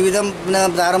ധാരാളം ജീവിതം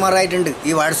താറുമാറായിട്ടുണ്ട്.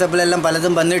 ഈ വാട്സപ്പിലെല്ലാം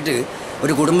പലതും വന്നിട്ട്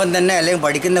ഒരു കുടുംബം തന്നെ അല്ലെങ്കിൽ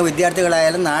പഠിക്കുന്ന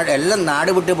വിദ്യാർത്ഥികളായാലും എല്ലാം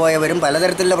നാട് വിട്ടു പോയവരും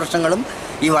പലതരത്തിലുള്ള പ്രശ്നങ്ങളും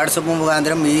ഈ വാട്സപ്പ്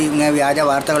മുഖാന്തരം ഈ വ്യാജ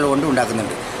വാർത്തകൾ കൊണ്ട്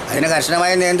ഉണ്ടാക്കുന്നുണ്ട്. അതിനെ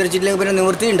കർശനമായി നിയന്ത്രിച്ചില്ലെങ്കിൽ പിന്നെ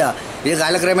നിവൃത്തിയുണ്ടോ? ഇത്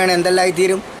കാലക്രമേണ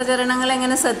എന്തെല്ലായിത്തീരും. പ്രചരണങ്ങൾ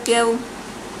എങ്ങനെ സത്യമാവും?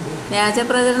 വ്യാജ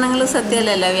പ്രചരണങ്ങൾ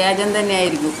സത്യമല്ലല്ലോ, വ്യാജം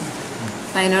തന്നെയായിരിക്കും.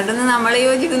 അതിനോടൊന്നും നമ്മൾ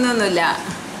യോജിക്കുന്നൊന്നുമില്ല.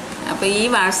 അപ്പോൾ ഈ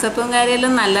വാട്സപ്പും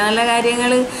കാര്യമെല്ലാം നല്ല നല്ല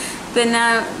കാര്യങ്ങൾ പിന്നെ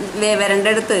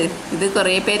വരേണ്ടടുത്ത് ഇത്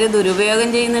കുറേ പേര് ദുരുപയോഗം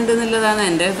ചെയ്യുന്നുണ്ട് എന്നുള്ളതാണ്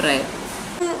എൻ്റെ അഭിപ്രായം.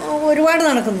 ഒരുപാട്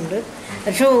നടക്കുന്നുണ്ട്.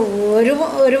 പക്ഷെ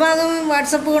ഒരു ഭാഗം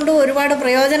വാട്സപ്പ് കൊണ്ട് ഒരുപാട്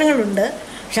പ്രയോജനങ്ങളുണ്ട്.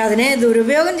 പക്ഷെ അതിനെ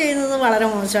ദുരുപയോഗം ചെയ്യുന്നത് വളരെ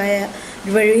മോശമായ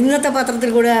വഴി. ഇന്നത്തെ പത്രത്തിൽ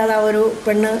കൂടെ അതാ ഒരു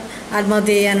പെണ്ണ്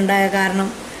ആത്മഹത്യ ചെയ്യാനുണ്ടായ കാരണം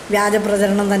വ്യാജ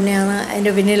പ്രചരണം തന്നെയാണ്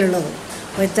അതിൻ്റെ പിന്നിലുള്ളത്.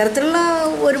 അപ്പോൾ ഇത്തരത്തിലുള്ള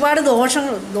ഒരുപാട്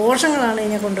ദോഷങ്ങളാണ്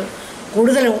ഇതിനെക്കൊണ്ട്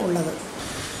കൂടുതലും ഉള്ളത്.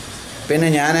 പിന്നെ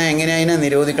ഞാൻ എങ്ങനെ അതിനെ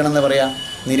നിരോധിക്കണം എന്ന് പറയാം?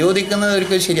 നിരോധിക്കുന്നത്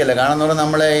ഒരിക്കലും ശരിയല്ല. കാരണം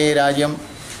നമ്മളെ ഈ രാജ്യം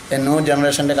ന്യൂ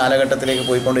ജനറേഷൻ്റെ കാലഘട്ടത്തിലേക്ക്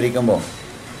പോയിക്കൊണ്ടിരിക്കുമ്പോൾ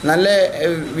നല്ല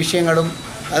വിഷയങ്ങളും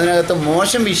അതിനകത്ത്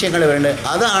മോശം വിഷയങ്ങൾ വേണ്ടത്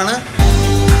അതാണ്.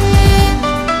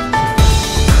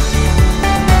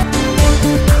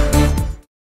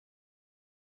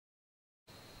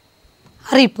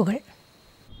 അറിയിപ്പുകൾ.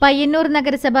 പയ്യന്നൂർ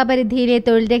നഗരസഭാ പരിധിയിലെ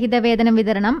തൊഴിൽരഹിത വേതനം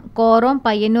വിതരണം കോറോം,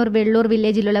 പയ്യന്നൂർ, വെള്ളൂർ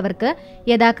വില്ലേജിലുള്ളവർക്ക്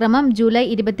യഥാക്രമം ജൂലൈ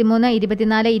 23,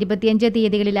 24, 25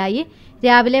 തീയതികളിലായി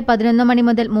രാവിലെ 11 മണി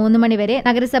മുതൽ 3 മണി വരെ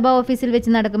നഗരസഭാ ഓഫീസിൽ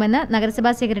വെച്ച് നടക്കുമെന്ന്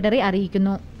നഗരസഭാ സെക്രട്ടറി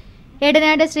അറിയിക്കുന്നു.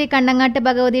 എടനാട് ശ്രീ കണ്ണങ്ങാട്ട്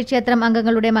ഭഗവതി ക്ഷേത്രം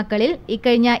അംഗങ്ങളുടെ മക്കളിൽ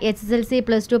ഇക്കഴിഞ്ഞ SSLC,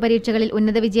 +2 പരീക്ഷകളിൽ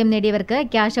ഉന്നത വിജയം നേടിയവർക്ക്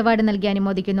ക്യാഷ് അവാർഡ് നൽകി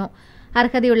അനുമോദിക്കുന്നു.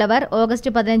 അർഹതയുള്ളവർ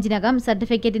ഓഗസ്റ്റ് 15-നകം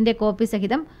സർട്ടിഫിക്കറ്റിന്റെ കോപ്പി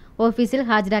സഹിതം ഓഫീസിൽ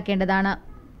ഹാജരാക്കേണ്ടതാണ്.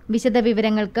 വിശദ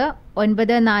വിവരങ്ങൾക്ക്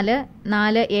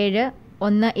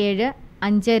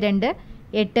 9417175280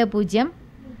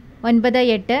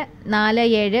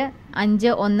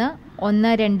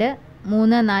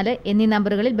 9847511234 എന്നീ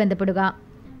നമ്പറുകളിൽ ബന്ധപ്പെടുക.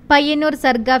 പയ്യന്നൂർ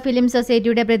സർഗ ഫിലിം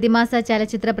സൊസൈറ്റിയുടെ പ്രതിമാസ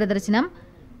ചലച്ചിത്ര പ്രദർശനം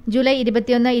ജൂലൈ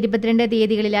 21-22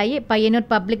 തീയതികളിലായി പയ്യന്നൂർ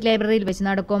പബ്ലിക് ലൈബ്രറിയിൽ വെച്ച്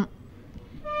നടക്കും.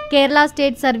 Kerala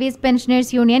state service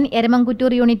pensioners union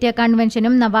Eramamkuttoor unit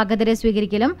കൺവെൻഷനും നവാഗതരെ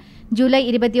സ്വീകരിക്കലും July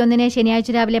 21 ശനിയാഴ്ച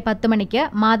രാവിലെ 10 മണിക്ക്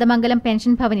മാതമംഗലം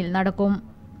പെൻഷൻ ഭവനിൽ നടക്കും.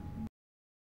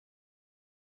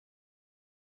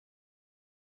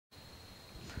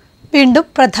 വീണ്ടും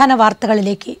പ്രധാന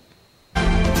വാർത്തകളിലേക്ക്.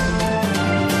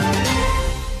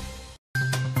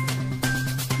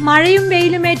 മഴയും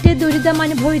വെയിലുമേറ്റ് ദുരിതം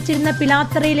അനുഭവിച്ചിരുന്ന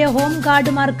പിലാത്തറയിലെ ഹോം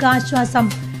ഗാർഡുമാർക്ക് ആശ്വാസം.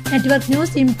 Network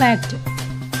news impact.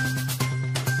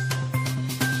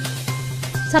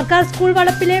 സർക്കാർ സ്കൂൾ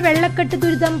വളപ്പിലെ വെള്ളക്കെട്ട്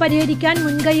ദുരിതം പരിഹരിക്കാൻ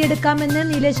മുൻകൈയെടുക്കാമെന്ന്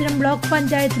നീലേശ്വരം ബ്ലോക്ക്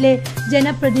പഞ്ചായത്തിലെ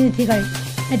ജനപ്രതിനിധികൾ.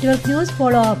 Network news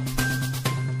follow up.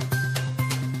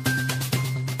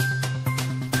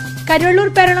 Karuvallur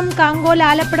പേരണം Kankol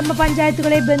Alappadamba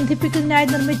പഞ്ചായത്തുകളെ ബന്ധിപ്പിക്കുന്നതിനായി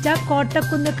നിർമ്മിച്ച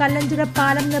കോട്ടക്കുന്ന് കല്ലഞ്ചിറ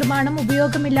പാലം നിർമ്മാണം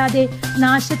ഉപയോഗമില്ലാതെ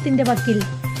നാശത്തിന്റെ വക്കിൽ.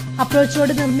 അപ്രോച്ച്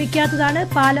റോഡ് നിർമ്മിക്കാത്തതാണ്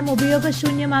പാലം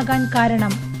ഉപയോഗശൂന്യമാകാൻ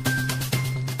കാരണം.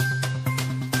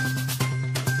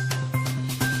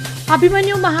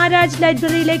 അഭിമന്യു മഹാരാജ്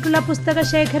ലൈബ്രറിയിലേക്കുള്ള പുസ്തക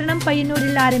ശേഖരണം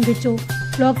പയ്യന്നൂരിൽ ആരംഭിച്ചു.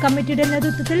 ബ്ലോക്ക് കമ്മിറ്റിയുടെ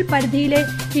നേതൃത്വത്തിൽ പരിധിയിലെ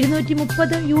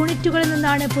 230 യൂണിറ്റുകളിൽ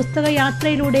നിന്നാണ് പുസ്തക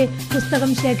യാത്രയിലൂടെ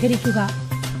പുസ്തകം ശേഖരിക്കുക.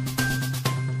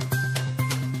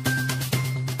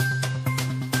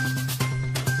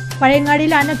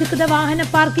 പഴയങ്ങാടിയിൽ അനധികൃത വാഹന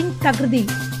പാർക്കിംഗ് തകൃതി.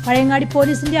 പഴയങ്ങാടി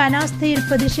പോലീസിന്റെ അനാസ്ഥയിൽ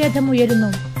പ്രതിഷേധമുയരുന്നു.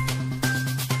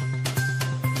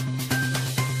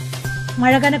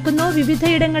 മഴ കനക്കുന്നു.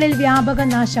 വിവിധയിടങ്ങളിൽ വ്യാപക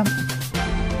നാശം.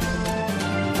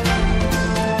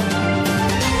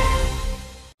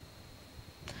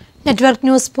 നെറ്റ്വർക്ക്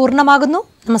ന്യൂസ് പൂർണ്ണമാകുന്നു.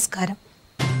 നമസ്കാരം.